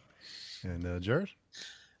 And Jared?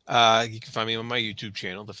 You can find me on my YouTube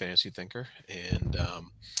channel, The Fantasy Thinker. And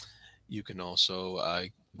you can also,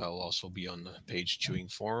 I'll also be on the Page Chewing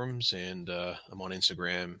forums. And I'm on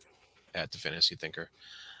Instagram at The Fantasy Thinker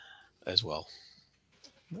as well.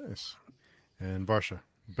 Nice. And Varsha,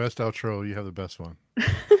 best outro. You have the best one.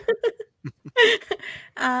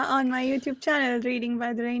 On my YouTube channel, Reading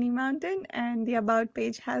by the Rainy Mountain, and the About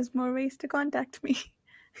page has more ways to contact me.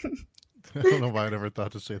 I don't know why I never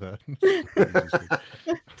thought to say that.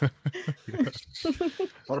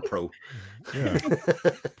 What a pro. Yeah.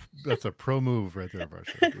 That's a pro move right there,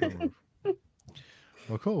 Varsha. Pro move.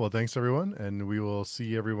 Well, cool. Well, thanks, everyone. And we will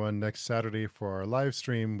see everyone next Saturday for our live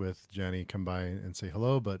stream with Janny. Come by and say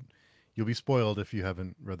hello, but you'll be spoiled if you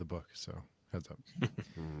haven't read the book. So heads up.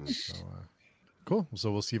 So, cool.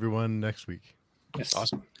 So we'll see everyone next week. Yes.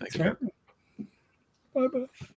 Awesome. Thank you. Bye-bye.